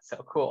that's so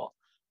cool.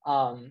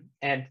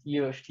 And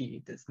U of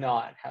T does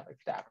not have a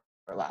cadaver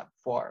lab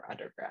for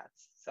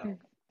undergrads, so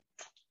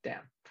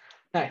damn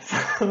nice.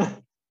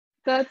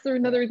 That's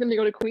another reason to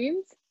go to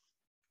Queens.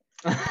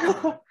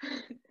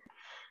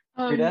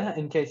 Rita,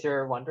 in case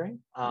you're wondering,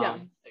 Yeah,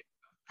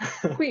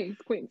 Queens,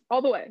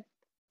 all the way.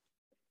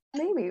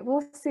 maybe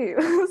we'll see.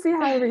 We'll see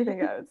how everything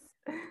goes.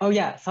 Oh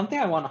yeah, something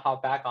I want to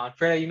hop back on.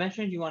 Freda, you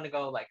mentioned you want to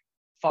go like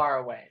far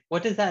away.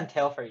 What does that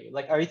entail for you?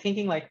 Like, are you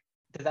thinking like,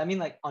 does that mean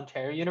like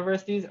Ontario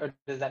universities, or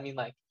does that mean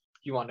like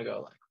you want to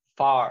go like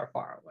far,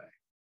 far away?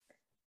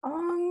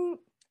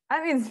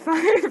 I mean, it's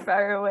far,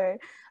 far away.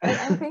 Like,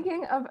 I'm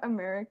thinking of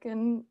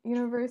American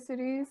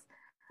universities.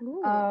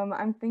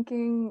 I'm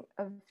thinking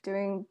of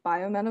doing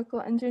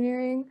biomedical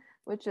engineering,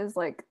 which is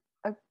like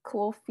a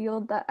cool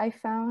field that I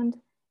found,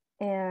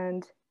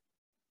 and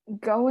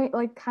going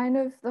like kind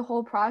of the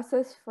whole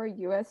process for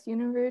US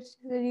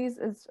universities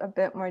is a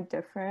bit more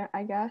different,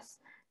 I guess,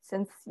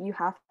 since you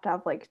have to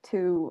have like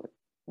 2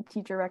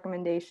 teacher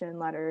recommendation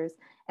letters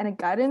and a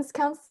guidance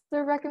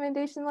counselor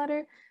recommendation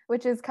letter,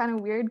 which is kind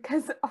of weird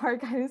because our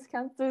guidance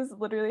counselors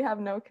literally have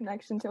no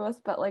connection to us.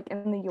 But like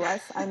in the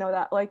US, I know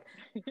that like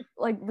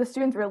the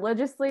students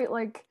religiously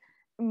like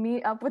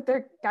meet up with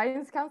their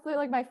guidance counselor.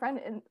 Like my friend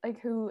in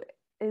like who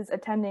is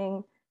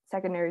attending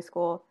secondary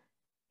school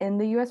in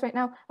the US right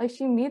now, like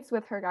she meets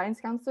with her guidance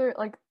counselor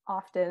like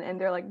often, and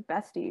they're like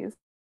besties.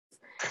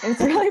 And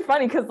it's really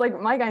funny because like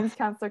my guidance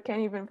counselor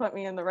can't even put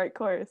me in the right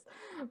course.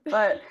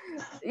 But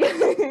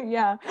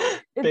yeah,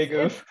 Big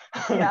oof.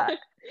 Yeah,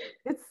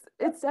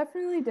 it's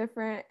definitely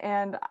different,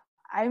 and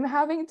I'm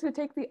having to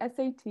take the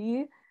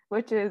SAT,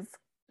 which is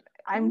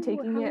I'm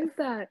taking how it. Is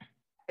that?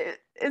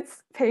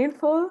 It's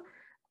painful.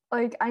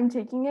 Like I'm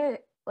taking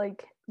it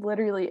like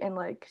literally in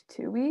like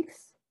 2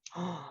 weeks.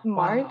 Wow.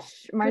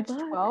 March Good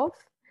luck. 12th.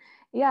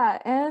 Yeah,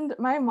 and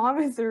my mom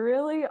is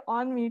really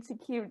on me to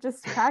keep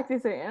just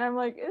practicing, and I'm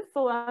like, it's the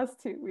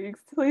last 2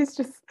 weeks. Please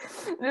just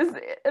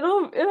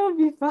it'll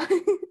be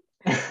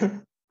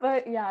fine.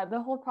 But yeah,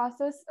 the whole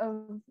process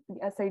of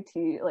the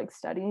SAT like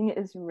studying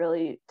is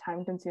really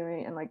time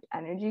consuming and like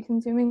energy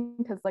consuming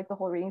because like the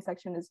whole reading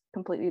section is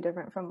completely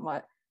different from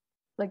what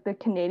like the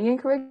Canadian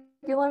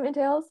curriculum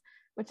entails,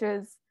 which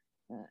is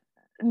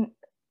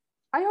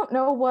I don't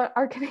know what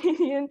our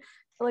Canadian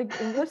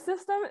like English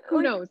system Who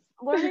like knows?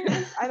 learning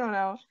is. I don't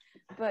know.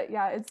 But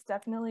yeah, it's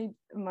definitely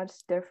much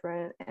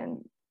different.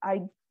 And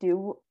I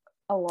do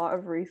a lot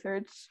of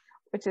research,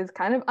 which is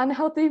kind of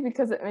unhealthy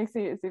because it makes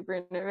me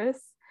super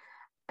nervous.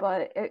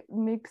 But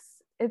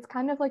it's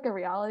kind of like a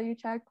reality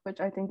check, which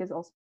I think is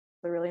also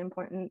really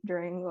important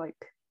during like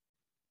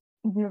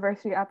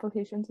university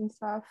applications and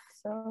stuff.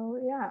 So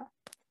yeah.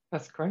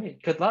 That's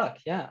great. Good luck.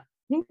 Yeah.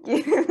 Thank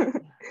you.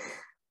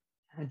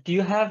 Do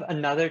you have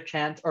another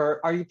chance,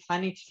 or are you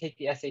planning to take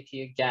the SAT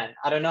again?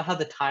 I don't know how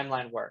the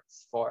timeline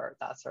works for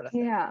that sort of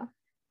thing. Yeah.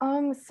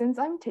 Since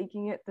I'm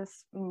taking it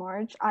this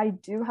March, I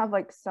do have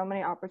like so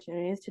many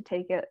opportunities to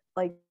take it.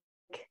 Like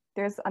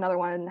there's another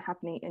one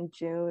happening in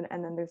June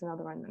and then there's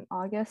another one in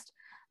August.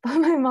 But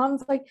my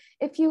mom's like,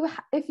 if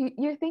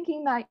you're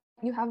thinking that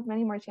you have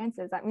many more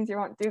chances, that means you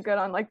won't do good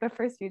on like the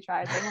first few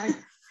tries. I'm like,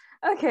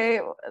 okay,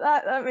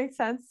 that makes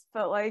sense.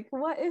 But like,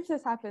 what if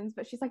this happens?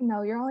 But she's like,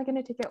 no, you're only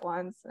gonna take it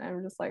once. And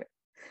I'm just like,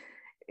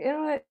 you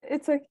know what?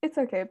 It's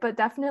okay. But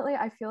definitely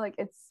I feel like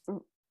it's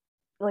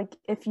like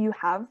if you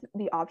have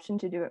the option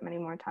to do it many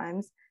more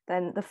times,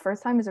 then the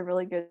first time is a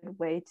really good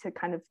way to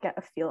kind of get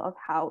a feel of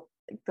how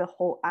the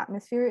whole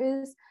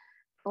atmosphere is.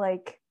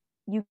 Like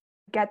you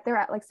get there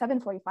at like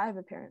 7:45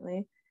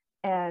 apparently,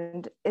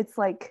 and it's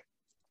like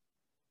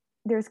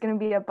there's going to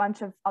be a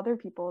bunch of other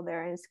people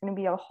there, and it's going to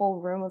be a whole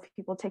room of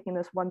people taking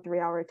this 1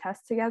 3-hour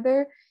test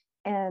together.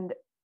 And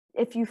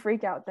if you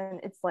freak out, then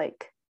it's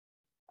like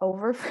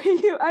over for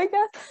you, I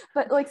guess.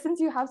 But like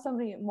since you have so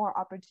many more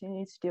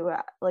opportunities to do it,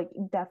 like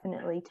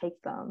definitely take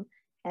them.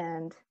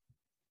 And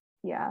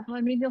yeah. Well,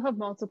 I mean, you'll have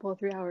multiple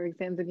 3-hour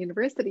exams in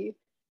university.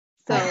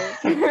 So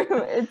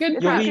it's good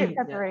good practice.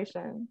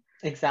 preparation.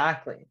 Yeah.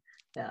 Exactly.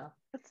 Yeah.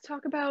 Let's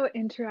talk about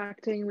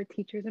interacting with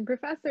teachers and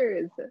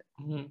professors.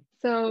 Mm-hmm.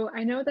 So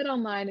I know that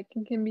online it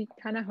can be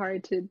kind of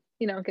hard to,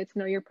 get to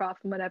know your prof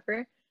and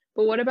whatever.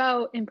 But what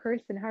about in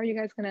person? How are you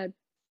guys gonna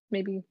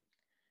maybe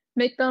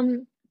make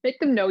them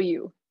know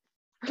you?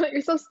 Let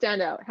yourself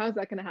stand out. How's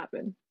that gonna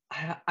happen?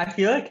 I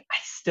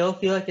still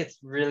feel like it's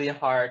really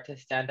hard to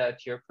stand out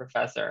to your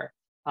professor.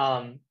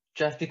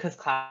 Just because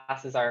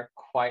classes are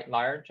quite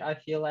large, I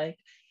feel like.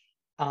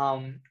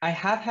 I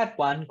have had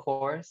one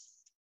course.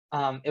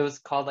 It was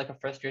called like a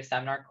first year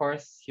seminar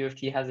course. U of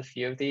T has a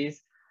few of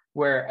these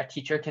where a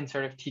teacher can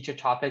sort of teach a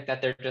topic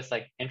that they're just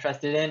like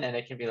interested in, and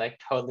it can be like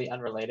totally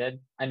unrelated.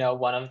 I know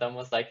one of them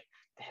was like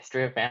the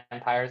history of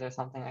vampires or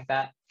something like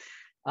that.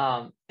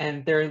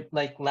 And they're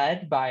like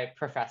led by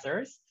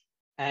professors,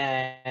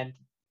 and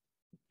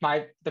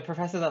the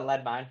professor that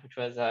led mine, which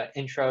was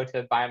intro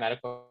to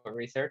biomedical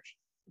research,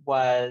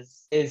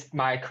 is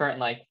my current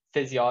like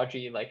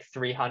physiology like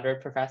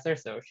 300 professor.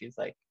 So she's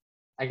like,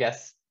 I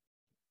guess,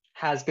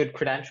 has good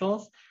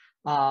credentials.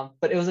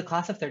 But it was a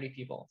class of 30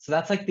 people. So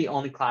that's like the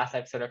only class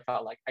I've sort of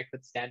felt like I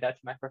could stand out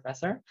to my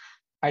professor.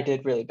 I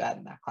did really bad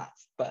in that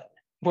class, but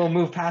we'll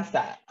move past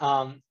that.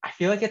 I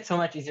feel like it's so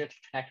much easier to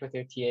connect with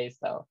your TAs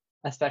though,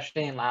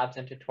 especially in labs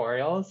and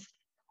tutorials.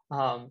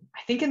 I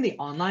think in the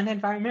online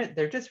environment,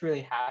 they're just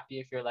really happy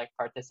if you're like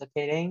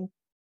participating.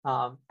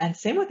 And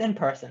same with in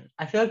person.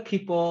 I feel like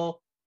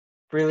people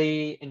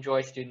really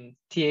enjoy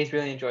TAs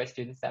really enjoy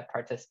students that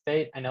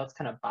participate. I know it's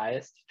kind of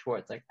biased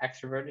towards like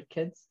extroverted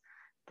kids,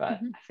 but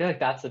I feel like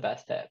that's the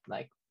best tip.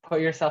 Like put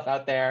yourself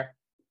out there,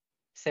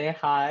 say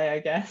hi, I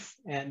guess,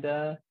 and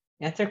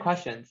answer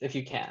questions if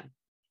you can.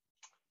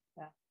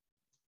 Yeah.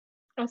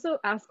 Also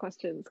ask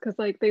questions because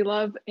like they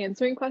love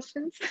answering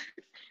questions.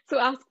 So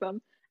ask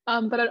them.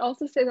 But I'd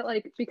also say that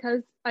like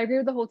because I agree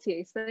with the whole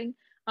TA thing,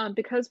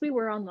 because we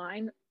were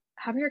online,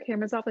 having our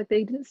cameras off, like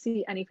they didn't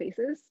see any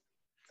faces.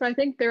 So I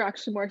think they're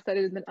actually more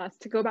excited than us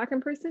to go back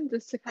in person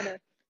just to kind of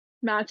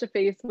match a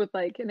face with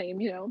like a name.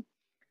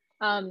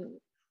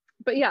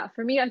 But yeah,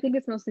 for me, I think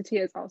it's mostly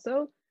TAs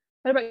also.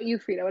 What about you,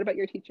 Frida? What about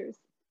your teachers?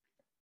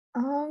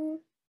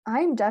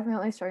 I'm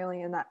definitely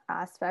struggling in that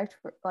aspect.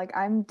 Like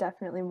I'm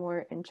definitely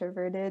more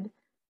introverted,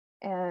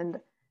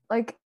 and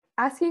like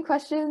asking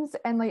questions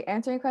and like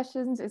answering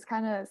questions is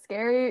kind of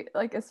scary,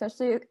 like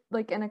especially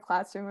like in a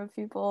classroom of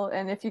people,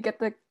 and if you get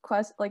the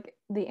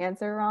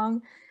answer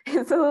wrong,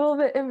 it's a little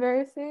bit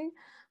embarrassing.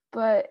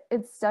 But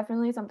it's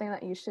definitely something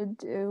that you should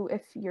do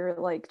if you're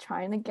like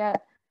trying to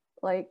get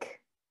like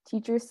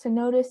teachers to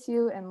notice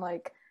you, and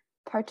like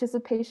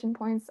participation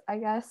points, I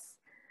guess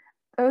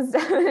those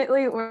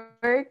definitely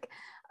work.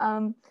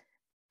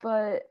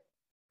 But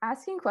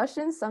asking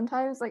questions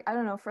sometimes, like I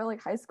don't know, for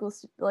like high school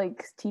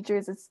like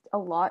teachers, it's a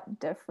lot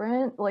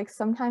different. Like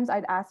sometimes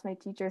I'd ask my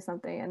teacher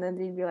something and then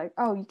they'd be like,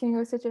 oh, you can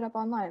go search it up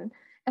online.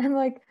 And I'm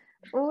like,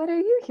 well, what are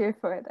you here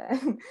for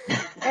then?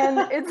 And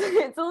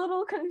it's a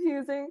little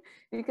confusing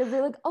because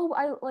they're like, oh,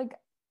 I like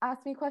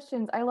ask me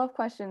questions. I love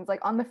questions like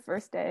on the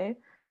first day.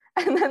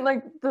 And then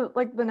like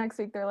the next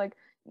week they're like,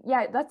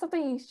 yeah, that's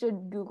something you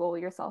should Google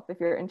yourself if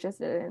you're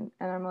interested in.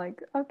 And I'm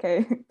like,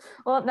 okay.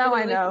 Well, now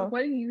I know.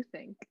 What do you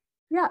think?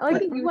 Yeah, like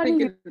What do you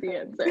think is the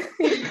answer?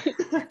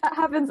 That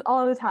happens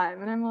all the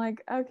time. And I'm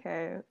like,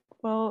 okay.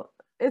 Well,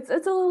 it's a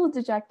little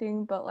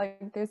dejecting, but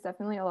like there's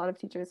definitely a lot of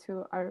teachers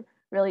who are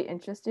really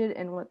interested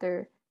in what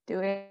they're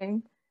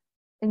doing,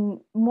 and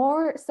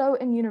more so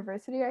in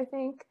university, I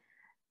think.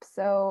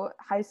 So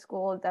high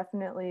school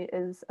definitely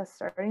is a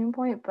starting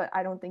point, but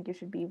I don't think you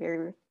should be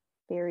very,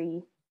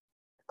 very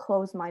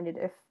close-minded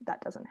if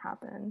that doesn't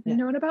happen. You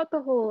know what about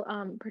the whole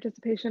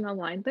participation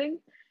online thing?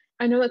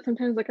 I know that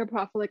sometimes like a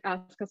prof will like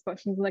ask us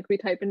questions and like we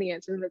type in the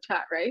answers in the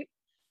chat, right?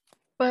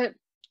 But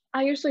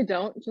I usually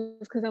don't, just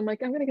because I'm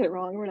like, I'm gonna get it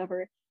wrong or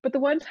whatever. But the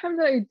one time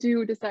that I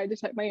do decide to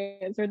type my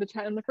answer in the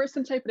chat and the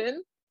person type it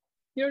in,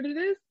 you know what it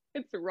is?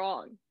 It's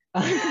wrong.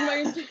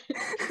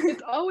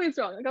 It's always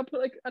wrong. Like I'll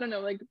put like, I don't know,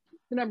 like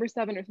the number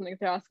 7 or something if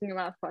they're asking a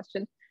math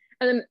question.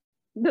 And then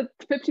the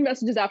 50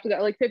 messages after that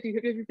are like 50,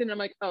 50, 50, and I'm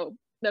like, oh,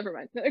 never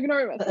mind.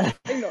 Ignore my message.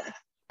 Ignore.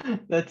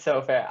 That's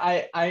so fair.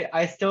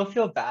 I still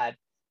feel bad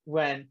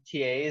when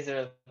TAs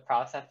or the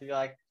profs have to be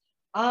like,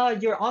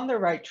 you're on the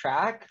right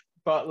track,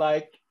 but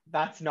like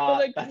that's not But,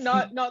 like that's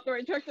not the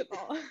right track at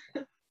all.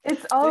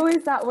 It's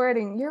always that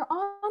wording. You're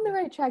on the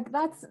right track.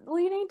 That's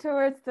leaning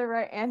towards the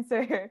right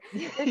answer.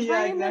 They're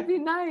trying to be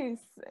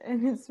nice,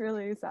 and it's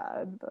really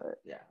sad.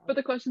 But yeah. But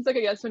the question's like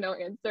a yes or no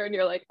answer, and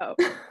you're like, oh.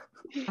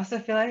 I also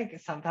feel like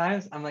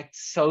sometimes I'm like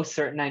so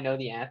certain I know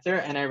the answer,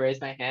 and I raise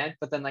my hand,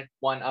 but then like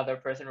one other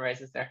person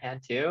raises their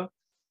hand too,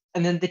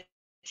 and then the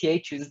TA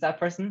chooses that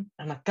person.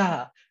 I'm like,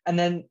 ah, and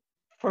then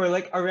for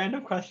like a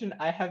random question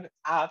I have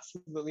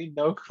absolutely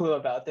no clue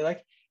about, they're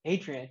like,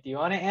 Adrian, do you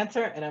want to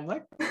answer? And I'm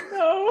like,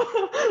 no,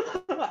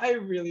 I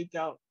really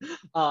don't.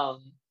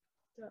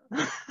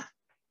 Yeah,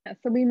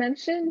 so we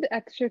mentioned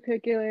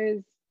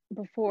extracurriculars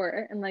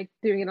before and like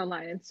doing it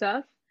online and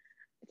stuff.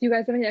 Do you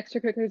guys have any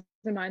extracurriculars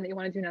in mind that you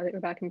want to do now that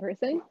you're back in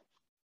person?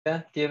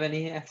 Yeah, do you have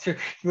any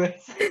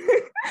extracurriculars?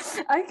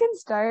 I can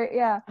start,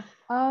 yeah.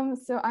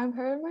 So I'm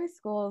part of my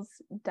school's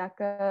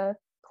DECA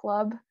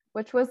club,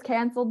 which was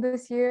canceled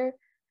this year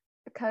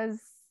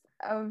because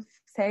of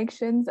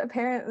sanctions,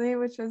 apparently,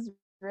 which was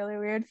really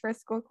weird for a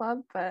school club,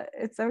 but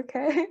it's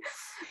okay.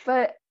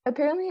 But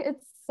apparently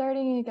it's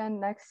starting again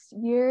next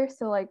year,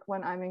 so like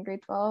when I'm in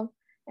grade 12,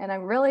 and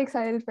I'm really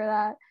excited for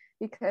that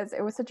because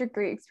it was such a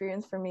great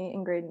experience for me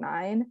in grade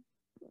 9,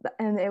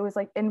 and it was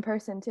like in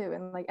person too,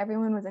 and like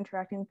everyone was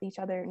interacting with each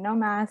other, no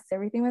masks,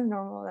 everything was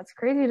normal. That's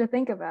crazy to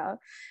think about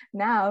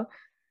now,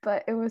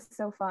 but it was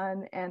so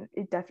fun, and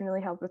it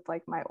definitely helped with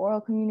like my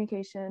oral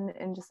communication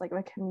and just like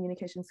my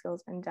communication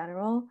skills in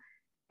general.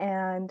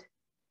 And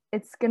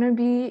it's gonna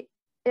be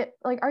it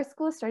like our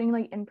school is starting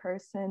like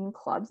in-person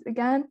clubs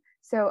again,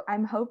 so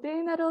I'm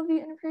hoping that it'll be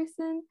in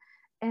person.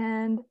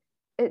 And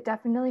it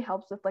definitely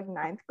helps with like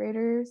ninth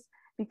graders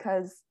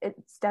because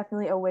it's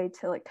definitely a way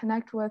to like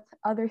connect with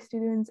other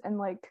students and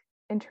like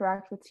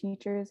interact with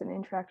teachers and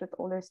interact with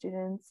older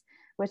students,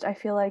 which I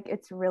feel like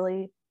it's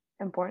really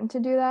important to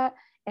do that.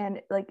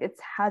 And like it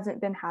hasn't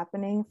been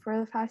happening for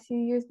the past few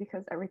years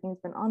because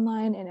everything's been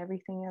online and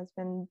everything has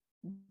been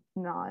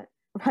not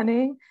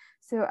running.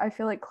 So I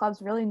feel like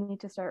clubs really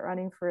need to start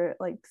running for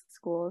like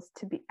schools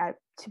to be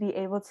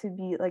able to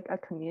be like a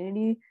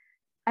community.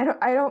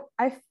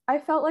 I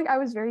felt like I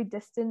was very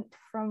distant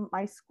from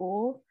my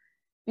school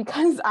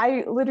because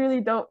I literally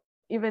don't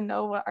even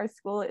know what our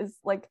school is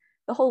like.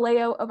 The whole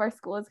layout of our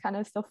school is kind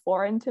of still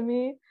foreign to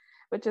me,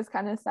 which is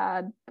kind of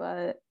sad.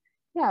 But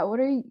yeah,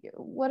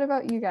 what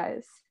about you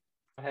guys?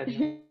 Go ahead.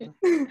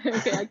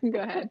 Okay, I can go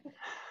ahead.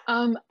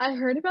 I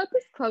heard about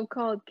this club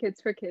called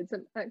Kids for Kids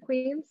at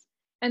Queens,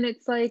 and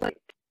it's like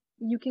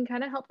you can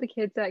kind of help the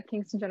kids at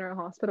Kingston General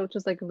Hospital, which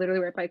is like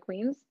literally right by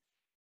Queens.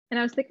 And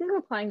I was thinking of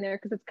applying there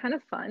because it's kind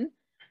of fun.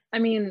 I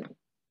mean,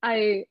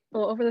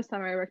 over the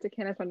summer I worked at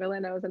Candace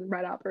Wonderland. I was a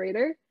red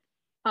operator,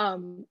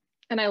 and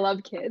I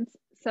love kids,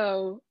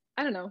 so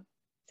I don't know.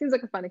 Seems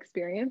like a fun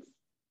experience.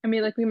 I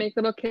mean, like we make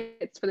little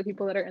kits for the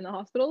people that are in the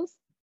hospitals.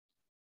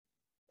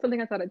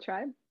 Something I thought I'd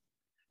try.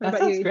 That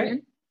sounds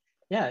great.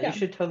 Yeah, you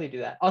should totally do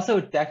that. Also,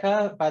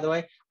 DECA, by the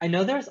way, I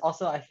know there's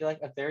also, I feel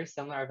like, a very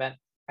similar event.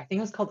 I think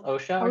it was called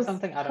OSHA or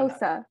something. I don't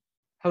know.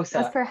 HOSA.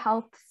 That's for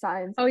health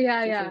science. Oh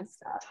yeah.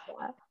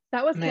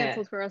 That was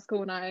canceled for our school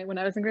when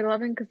I was in grade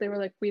 11 because they were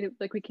like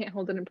we can't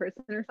hold it in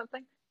person or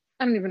something.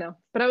 I don't even know,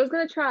 but I was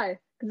gonna try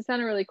because it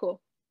sounded really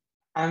cool.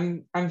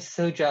 I'm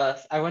so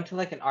jealous. I went to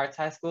like an arts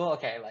high school.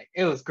 Okay, like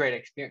it was great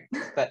experience,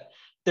 but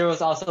there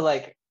was also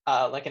like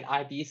an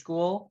IB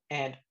school,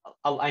 and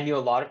I knew a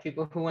lot of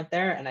people who went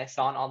there, and I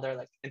saw on all their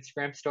like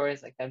Instagram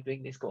stories like them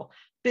doing these cool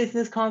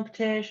business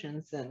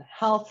competitions and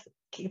health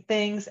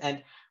things,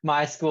 and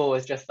my school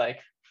was just like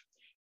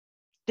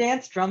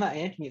dance, drama,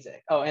 and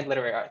music. Oh, and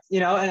literary arts, you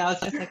know? And I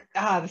was just like,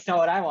 that's not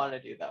what I want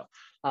to do though.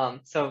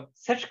 So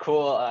such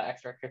cool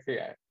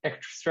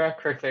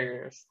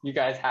extracurriculars you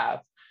guys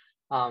have.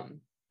 But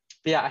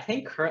yeah, I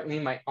think currently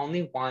my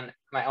only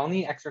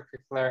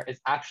extracurricular is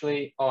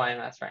actually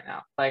OIMS right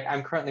now. Like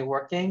I'm currently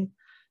working,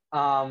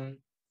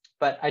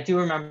 but I do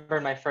remember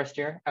in my first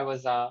year, I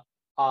was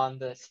on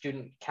the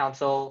student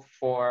council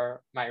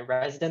for my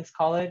residence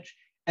college,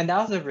 and that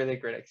was a really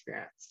great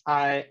experience.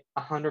 I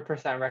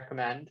 100%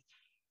 recommend.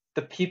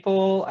 The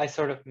people I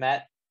sort of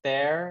met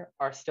there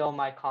are still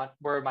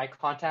were my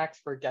contacts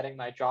for getting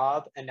my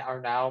job and are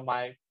now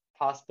my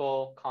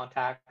possible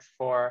contacts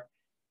for,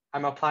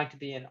 I'm applying to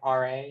be an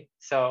RA,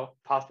 so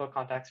possible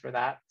contacts for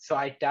that. So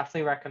I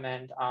definitely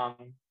recommend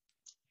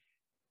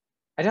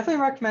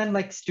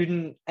like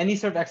any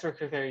sort of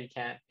extracurricular you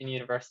can in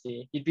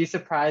university. You'd be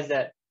surprised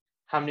at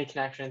how many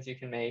connections you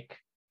can make.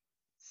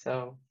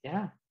 So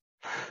yeah.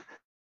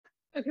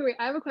 Okay, wait,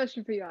 I have a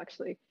question for you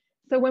actually.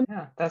 So when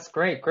Yeah, that's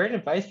great. Great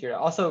advice here.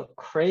 Also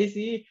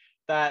crazy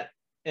that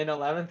in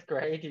 11th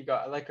grade you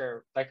got like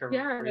a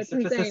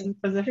research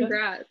assistant position.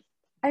 Congrats.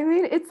 I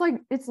mean,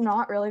 it's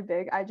not really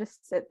big. I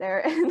just sit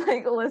there and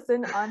like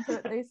listen onto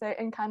what they say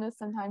and kind of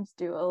sometimes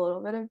do a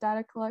little bit of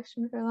data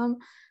collection for them,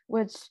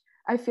 which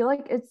I feel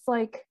like it's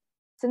like,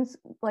 since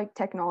like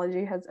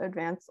technology has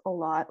advanced a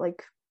lot,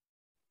 like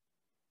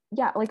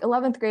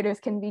 11th graders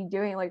can be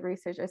doing like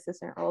research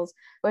assistant roles,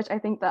 which I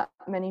think that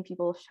many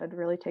people should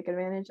really take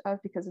advantage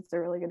of because it's a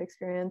really good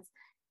experience.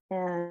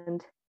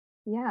 And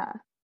yeah,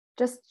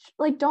 just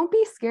like don't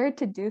be scared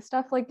to do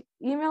stuff like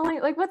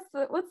emailing. Like what's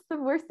the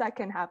worst that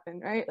can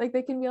happen, right? Like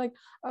they can be like,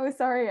 oh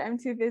sorry, I'm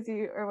too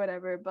busy or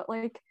whatever, but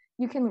like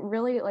you can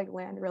really like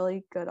land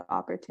really good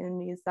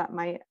opportunities that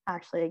might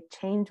actually like,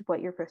 change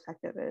what your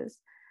perspective is.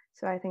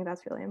 So I think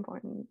that's really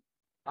important.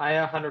 I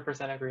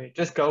 100% agree.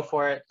 Just go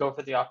for it. Go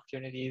for the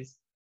opportunities.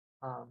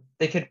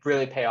 They could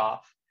really pay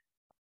off.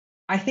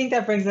 I think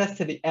that brings us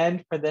to the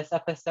end for this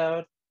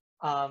episode.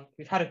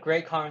 We've had a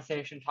great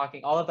conversation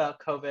talking all about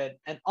COVID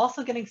and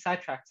also getting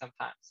sidetracked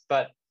sometimes.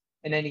 But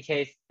in any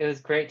case, it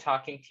was great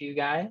talking to you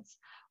guys.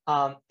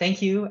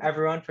 Thank you,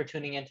 everyone, for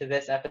tuning into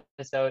this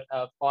episode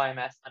of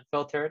OIMS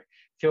Unfiltered.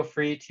 Feel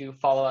free to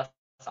follow us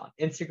on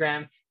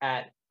Instagram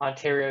at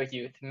Ontario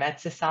Youth Med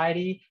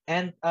Society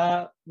and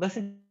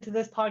listen to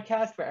this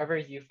podcast wherever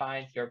you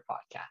find your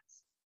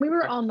podcasts. We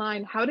were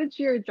online. How did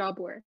your job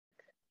work?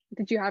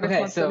 Did you have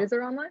responsibilities that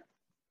are online?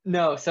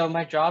 No, so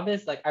my job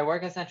is like I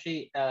work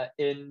essentially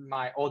in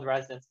my old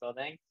residence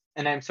building,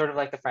 and I'm sort of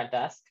like the front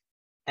desk.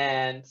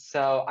 And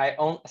so I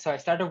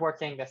started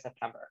working this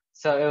September.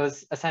 So it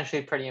was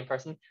essentially pretty in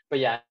person. But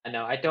yeah,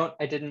 no, it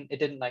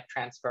didn't like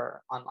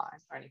transfer online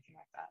or anything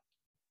like that.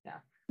 Yeah.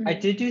 Mm-hmm. I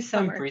did do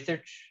some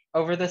research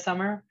over the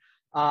summer.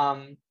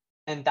 And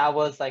that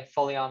was like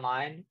fully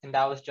online. And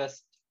that was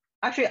just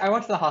actually I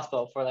went to the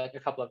hospital for like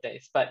a couple of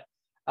days, but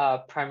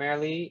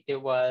primarily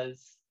it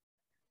was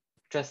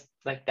just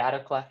like data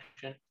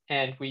collection,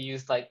 and we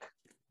used like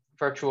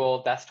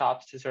virtual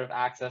desktops to sort of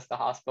access the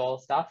hospital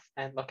stuff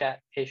and look at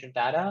patient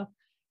data,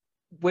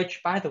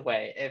 which by the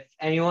way, if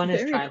anyone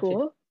is if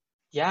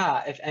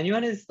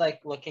anyone is like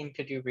looking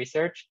to do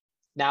research,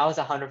 now is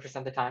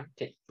 100% the time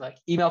to like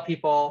email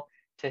people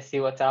to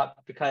see what's up,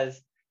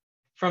 because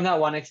from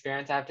that one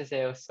experience, I have to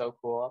say it was so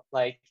cool.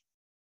 Like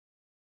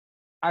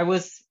I'm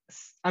going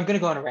to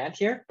go on a rant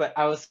here, but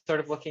I was sort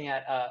of looking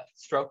at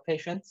stroke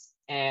patients,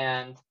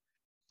 and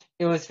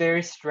it was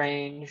very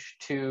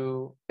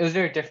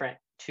different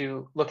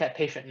to look at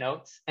patient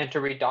notes and to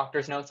read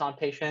doctor's notes on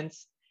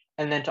patients,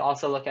 and then to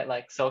also look at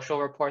like social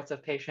reports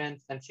of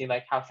patients and see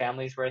like how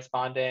families were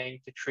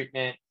responding to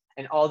treatment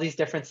and all these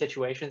different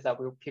situations that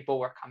people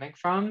were coming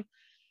from.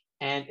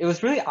 And it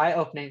was really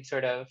eye-opening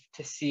sort of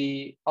to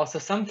see also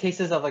some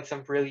cases of like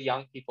some really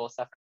young people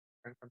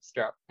suffering from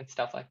stroke and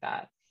stuff like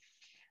that.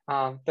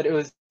 But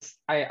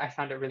I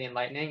found it really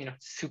enlightening,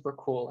 super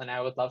cool, and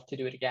I would love to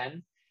do it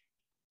again.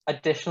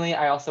 Additionally,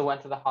 I also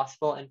went to the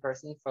hospital in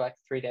person for like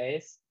 3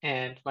 days,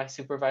 and my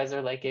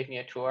supervisor like gave me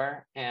a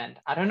tour. And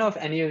I don't know if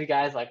any of you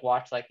guys like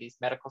watch like these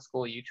medical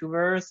school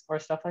YouTubers or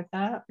stuff like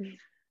that,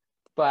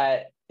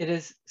 but it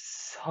is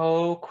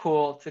so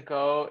cool to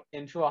go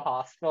into a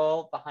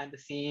hospital behind the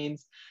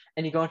scenes,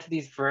 and you go into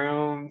these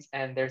rooms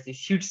and there's these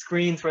huge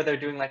screens where they're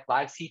doing like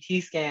live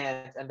CT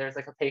scans, and there's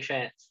like a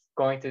patient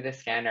going through the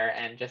scanner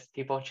and just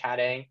people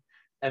chatting.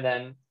 And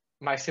then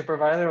my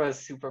supervisor was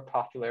super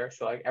popular,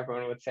 so like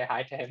everyone would say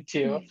hi to him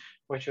too,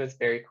 which was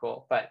very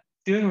cool. But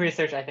doing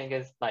research, I think,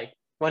 is like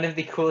one of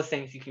the coolest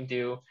things you can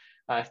do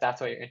if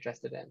that's what you're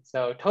interested in.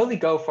 So totally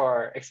go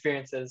for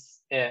experiences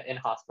in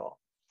hospital.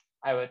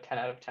 I would 10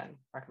 out of 10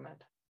 recommend.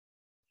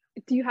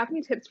 Do you have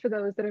any tips for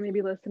those that are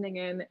maybe listening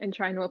in and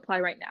trying to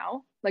apply right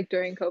now, like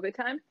during COVID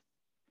time?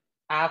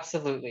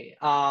 Absolutely.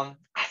 I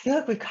feel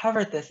like we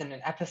covered this in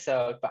an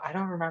episode, but I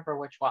don't remember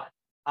which one.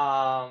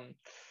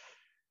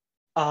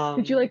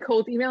 Did you like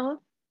cold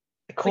email?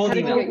 Cold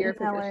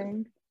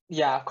emailing.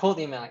 Yeah, cold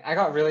emailing. I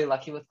got really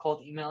lucky with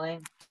cold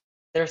emailing.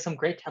 There's some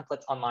great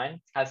templates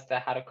online as to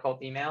how to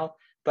cold email,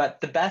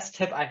 But the best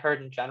tip I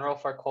heard in general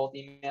for cold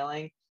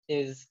emailing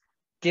is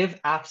give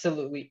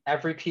absolutely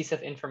every piece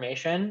of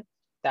information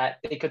that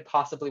they could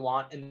possibly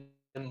want in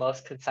the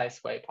most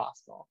concise way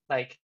possible.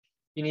 Like,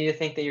 you need to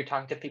think that you're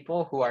talking to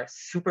people who are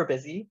super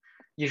busy,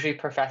 usually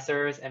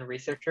professors and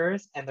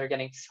researchers, and they're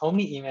getting so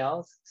many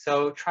emails.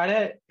 So try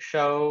to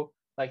show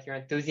like your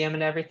enthusiasm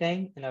and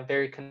everything in a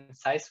very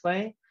concise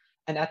way.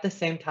 And at the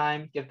same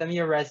time, give them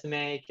your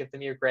resume, give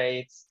them your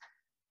grades,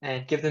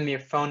 and give them your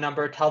phone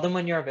number. Tell them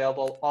when you're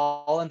available,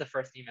 all in the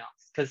first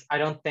emails. Because I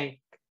don't think,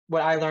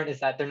 what I learned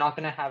is that they're not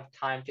going to have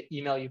time to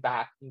email you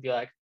back and be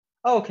like,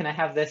 oh, can I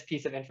have this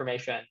piece of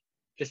information?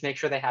 Just make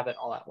sure they have it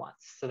all at once.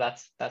 So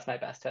that's my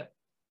best tip.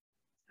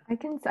 I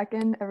can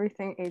second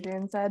everything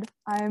Adrian said.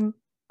 I'm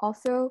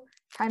also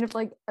kind of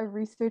like a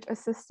research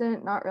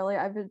assistant. Not really.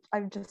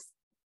 I've just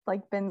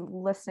like been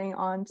listening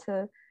on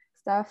to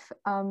stuff.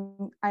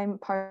 I'm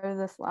part of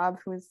this lab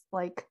who's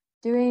like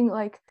doing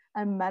like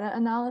a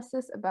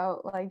meta-analysis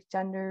about like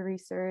gender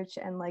research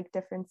and like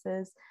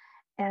differences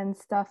and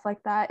stuff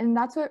like that. And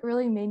that's what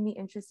really made me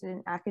interested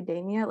in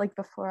academia. Like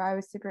before, I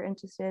was super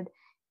interested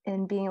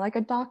in being like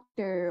a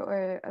doctor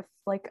or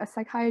like a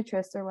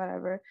psychiatrist or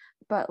whatever.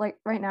 But like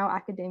right now,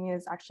 academia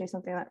is actually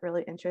something that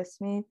really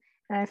interests me.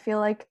 And I feel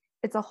like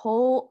it's a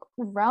whole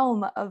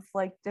realm of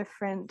like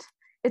different,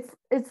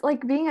 it's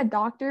like being a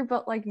doctor,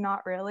 but like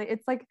not really.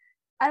 It's like,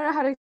 I don't know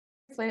how to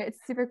explain it.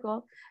 It's super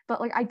cool. But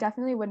like I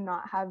definitely would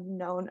not have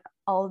known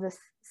all this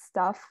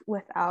stuff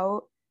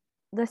without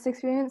this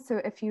experience. So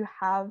if you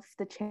have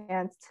the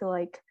chance to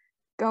like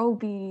go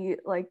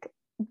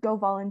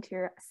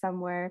volunteer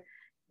somewhere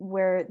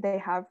where they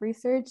have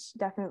research,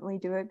 definitely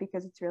do it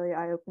because it's really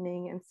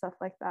eye-opening and stuff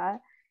like that.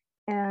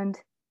 And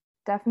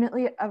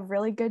definitely a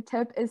really good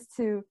tip is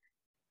to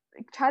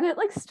try to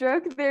like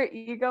stroke their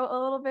ego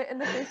a little bit in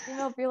the first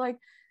email. Be like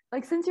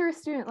since you're a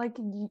student, like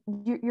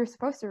you're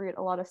supposed to read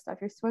a lot of stuff,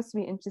 you're supposed to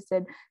be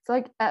interested. So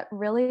like that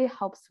really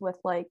helps with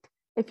like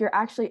if you're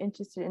actually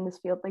interested in this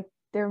field, like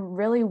they're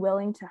really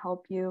willing to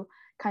help you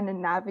kind of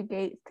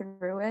navigate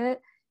through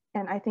it.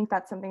 And I think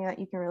that's something that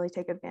you can really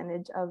take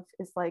advantage of,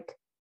 is like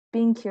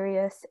being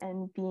curious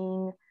and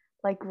being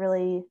like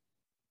really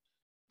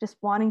just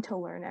wanting to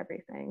learn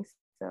everything.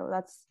 So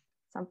that's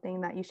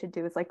something that you should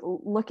do, is like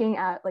looking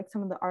at like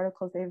some of the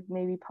articles they've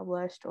maybe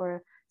published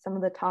or some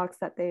of the talks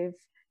that they've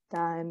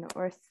done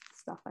or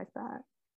stuff like that.